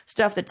burning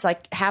stuff that's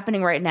like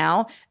happening right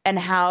now, and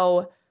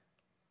how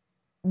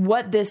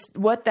what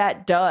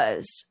that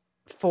does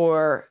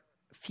for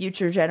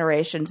future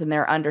generations and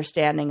their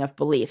understanding of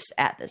beliefs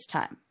at this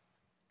time.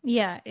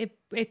 Yeah,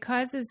 it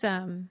causes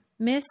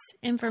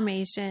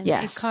misinformation.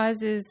 Yes. It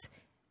causes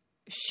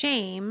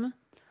shame,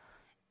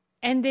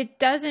 and it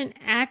doesn't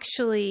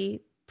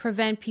actually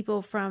prevent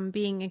people from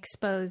being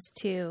exposed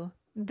to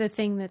the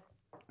thing that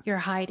you're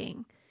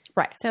hiding.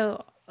 Right.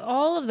 So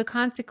all of the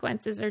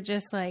consequences are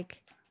just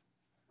like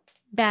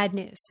bad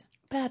news.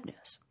 Bad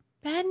news.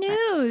 Bad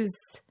news.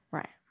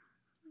 Right.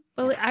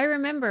 Well, I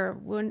remember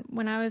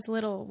when I was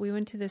little, we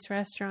went to this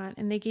restaurant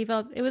and they gave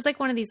out, it was like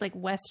one of these like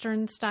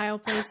Western style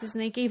places,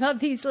 and they gave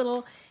out these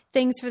little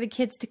things for the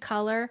kids to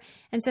color.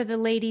 And so the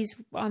ladies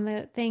on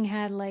the thing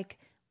had like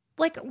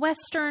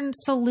Western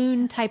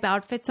saloon type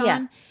outfits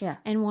on. Yeah.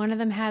 And one of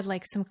them had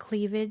like some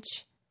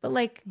cleavage, but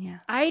like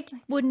I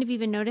wouldn't have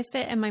even noticed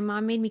it. And my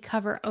mom made me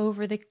cover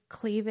over the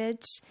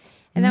cleavage.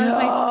 And that was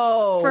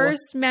my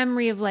first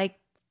memory of like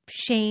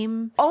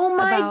shame. Oh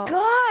my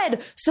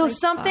God. So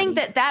something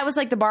that was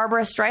like the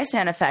Barbara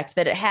Streisand effect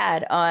that it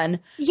had on.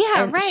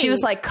 Yeah, right. She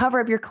was like, cover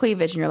up your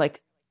cleavage. And you're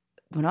like,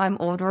 when I'm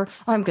older,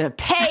 I'm going to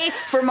pay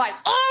for my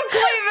own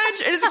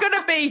cleavage. It's going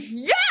to be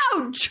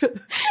huge.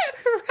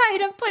 Right.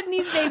 I'm putting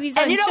these babies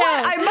on And you know show.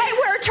 what? I might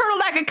wear a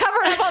turtleneck and cover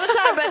it up all the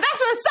time, but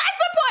that's besides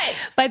the point.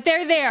 But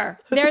they're there.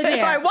 They're there.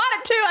 If I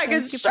wanted to, I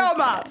could show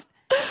them off.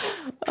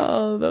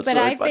 Oh, that's but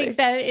really I funny. think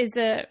that is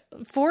a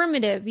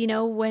formative, you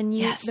know, when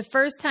you the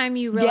first time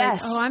you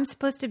realize, I'm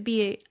supposed to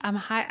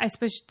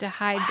supposed to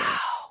hide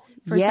this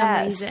for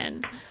some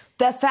reason.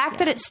 The fact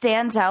that it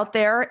stands out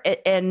there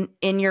in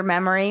your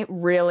memory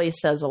really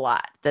says a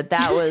lot.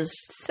 That was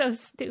so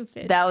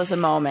stupid. That was a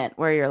moment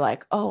where you're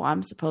like, oh,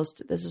 I'm supposed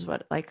to. This is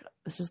what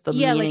this is the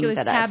meaning. Like it was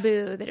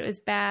taboo, that it was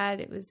bad.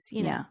 It was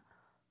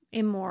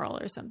immoral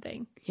or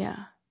something. Yeah.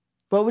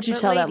 What would you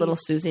tell that little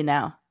Susie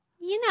now?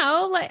 You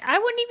know, like I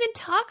wouldn't even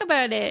talk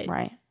about it.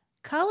 Right.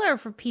 Color,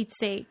 for Pete's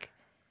sake.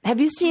 Have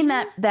you seen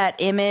that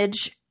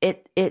image?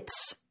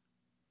 It's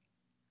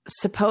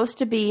supposed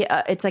to be.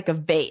 It's like a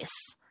vase.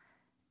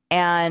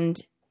 And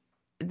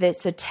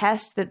it's a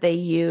test that they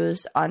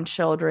use on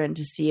children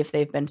to see if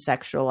they've been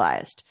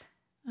sexualized.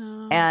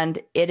 Oh. And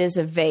it is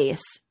a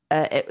vase.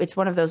 It's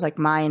one of those like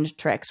mind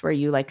tricks where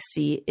you like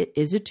see,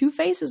 is it two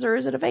faces or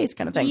is it a vase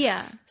kind of thing?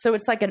 Yeah. So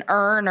it's like an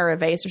urn or a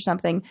vase or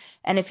something.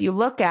 And if you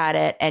look at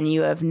it and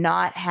you have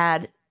not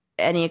had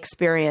any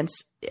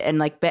experience and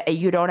like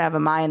you don't have a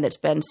mind that's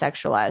been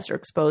sexualized or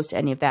exposed to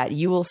any of that,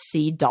 you will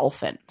see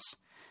dolphins.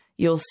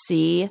 You'll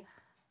see,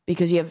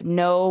 because you have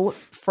no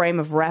frame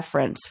of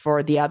reference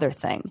for the other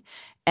thing.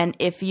 And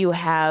if you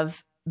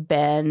have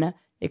been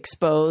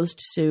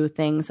exposed to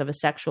things of a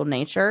sexual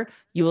nature,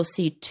 you will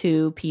see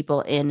two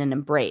people in an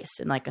embrace,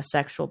 in like a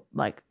sexual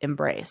like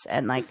embrace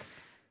and like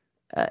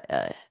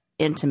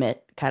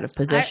intimate kind of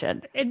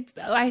position.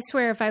 I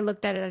swear if I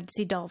looked at it, I'd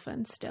see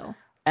dolphins still.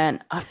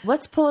 And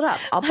let's pull it up.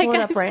 I'll pull it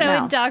up right now. I'm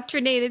so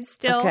indoctrinated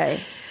still. Okay.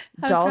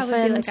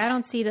 Dolphins. I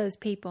don't see those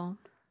people.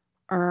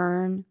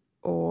 Earn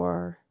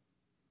or...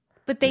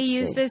 But they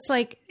use this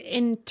like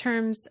in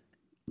terms...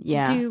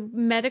 Yeah. Do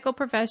medical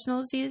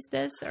professionals use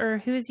this, or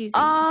who's using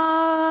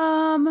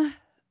this?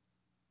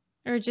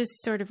 Or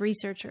just sort of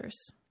researchers?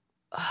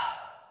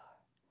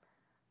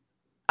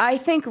 I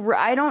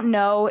don't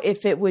know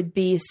if it would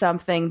be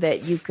something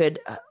that you could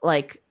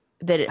like,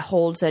 that it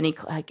holds any,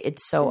 like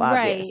it's so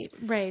obvious.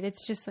 Right.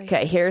 It's just like...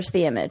 Okay, here's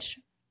the image.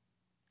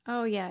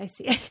 Oh yeah, I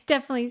see. I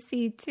definitely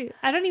see too.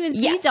 I don't even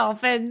see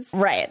dolphins.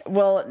 Right.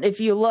 Well,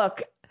 if you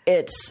look,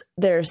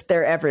 they're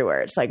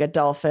everywhere. It's like a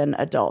dolphin,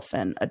 a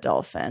dolphin, a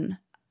dolphin.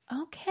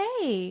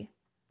 Okay.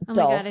 Oh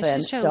dolphin, my God, I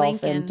should show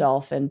dolphin, Lincoln.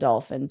 Dolphin,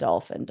 dolphin,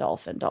 dolphin,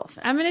 dolphin,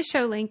 dolphin. I'm going to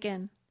show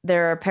Lincoln.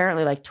 There are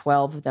apparently like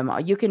 12 of them.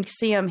 You can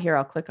see them here.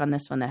 I'll click on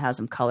this one that has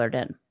them colored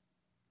in.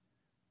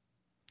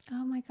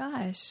 Oh my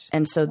gosh.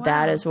 And so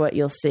that is what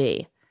you'll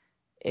see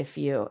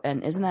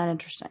and isn't that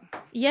interesting?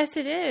 Yes,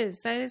 it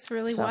is. That is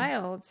really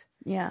wild.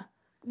 Yeah.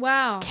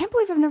 Wow. I can't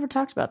believe I've never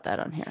talked about that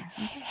on here.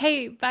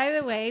 Hey, by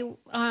the way,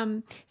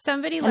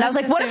 somebody left. And I was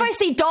like, what if I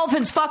see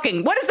dolphins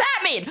fucking? What does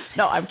that mean?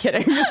 No, I'm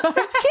kidding.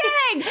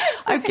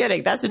 I'm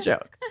kidding. That's a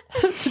joke.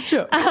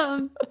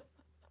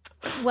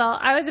 Well,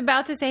 I was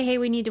about to say, hey,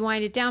 we need to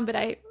wind it down, but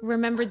I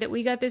remembered that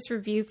we got this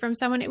review from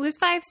someone. It was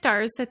 5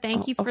 stars, so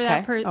thank you for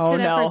that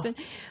person.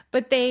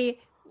 But they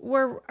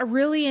were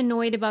really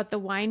annoyed about the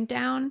wind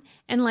down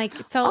and like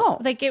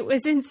felt like it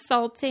was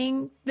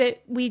insulting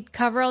that we'd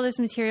cover all this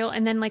material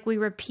and then like we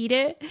repeat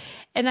it.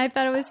 And I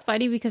thought it was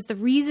funny because the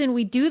reason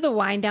we do the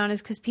wind down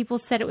is because people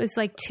said it was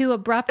like too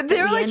abrupt.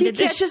 They were like, you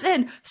can't just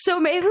end. So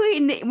maybe we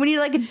need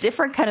like a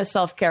different kind of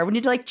self-care. We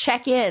need to like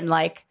check in,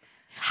 like,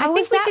 how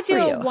is that for you? I think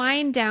we could do a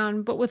wind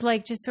down, but with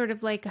like just sort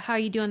of like how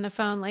you do on the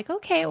phone. Like,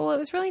 okay, well, it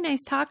was really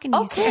nice talking to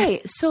you.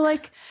 Okay, so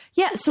like,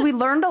 yeah, so we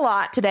learned a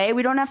lot today.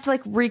 We don't have to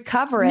like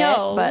recover it.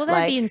 No, but well,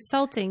 that'd be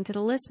insulting to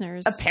the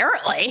listeners.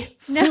 Apparently.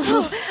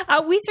 No,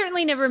 we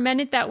certainly never meant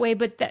it that way,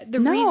 but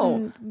the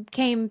reason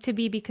came to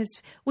be because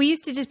we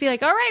used to just be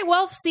like, all right,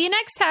 well, see you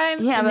next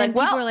time. Yeah, and then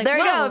people were like, there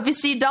you go. If you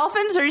see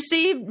dolphins or you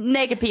see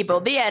naked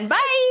people, the end.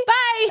 Bye.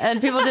 Bye. And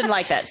people didn't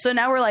like that. So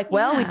now we're like,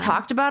 well, we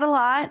talked about a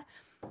lot.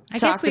 I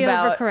guess we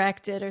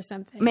overcorrected or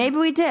something. Maybe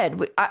we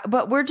did.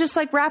 But we're just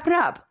like wrapping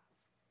up.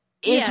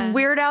 Is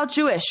Weird Al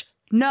Jewish?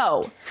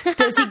 No.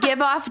 Does he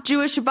give off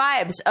Jewish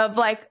vibes of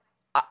like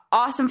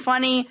awesome,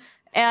 funny,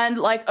 and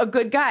like a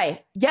good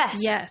guy?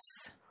 Yes. Yes.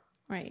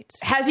 Right.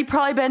 Has he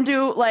probably been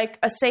to like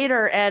a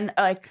Seder and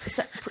like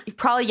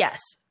probably yes.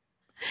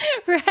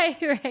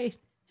 Right.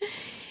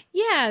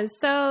 Yeah.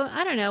 So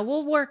I don't know.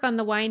 We'll work on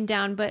the wind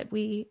down, but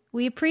we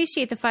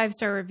appreciate the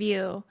 5-star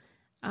review.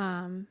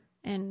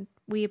 And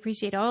we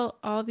appreciate all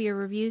of your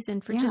reviews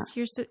and for just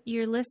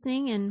your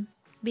listening and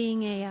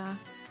being a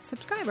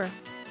subscriber.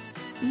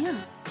 Yeah.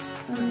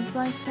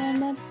 Like,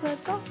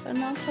 that's all.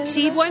 And I'll tell you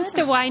she wants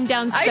to wind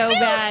down so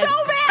bad.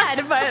 So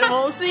bad. But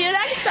we'll see you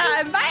next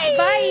time. Bye.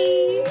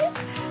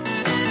 Bye.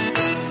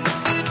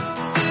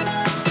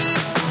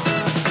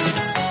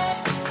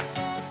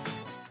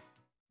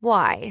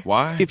 Why?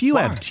 If you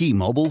have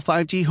T-Mobile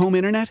 5G home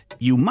internet,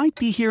 you might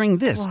be hearing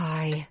this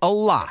a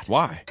lot.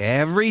 Why?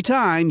 Every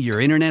time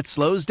your internet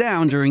slows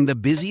down during the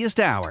busiest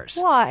hours.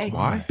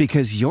 Why?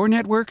 Because your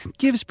network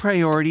gives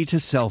priority to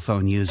cell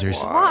phone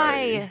users.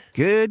 Why?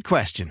 Good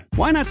question.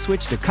 Why not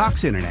switch to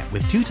Cox Internet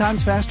with 2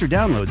 times faster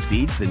download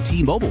speeds than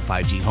T-Mobile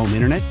 5G home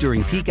internet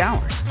during peak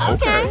hours?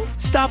 Okay.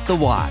 Stop the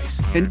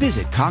whys and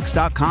visit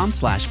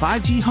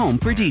cox.com/5G home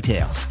for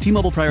details.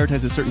 T-Mobile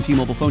prioritizes certain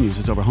T-Mobile phone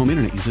users over home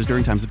internet users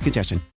during times of congestion.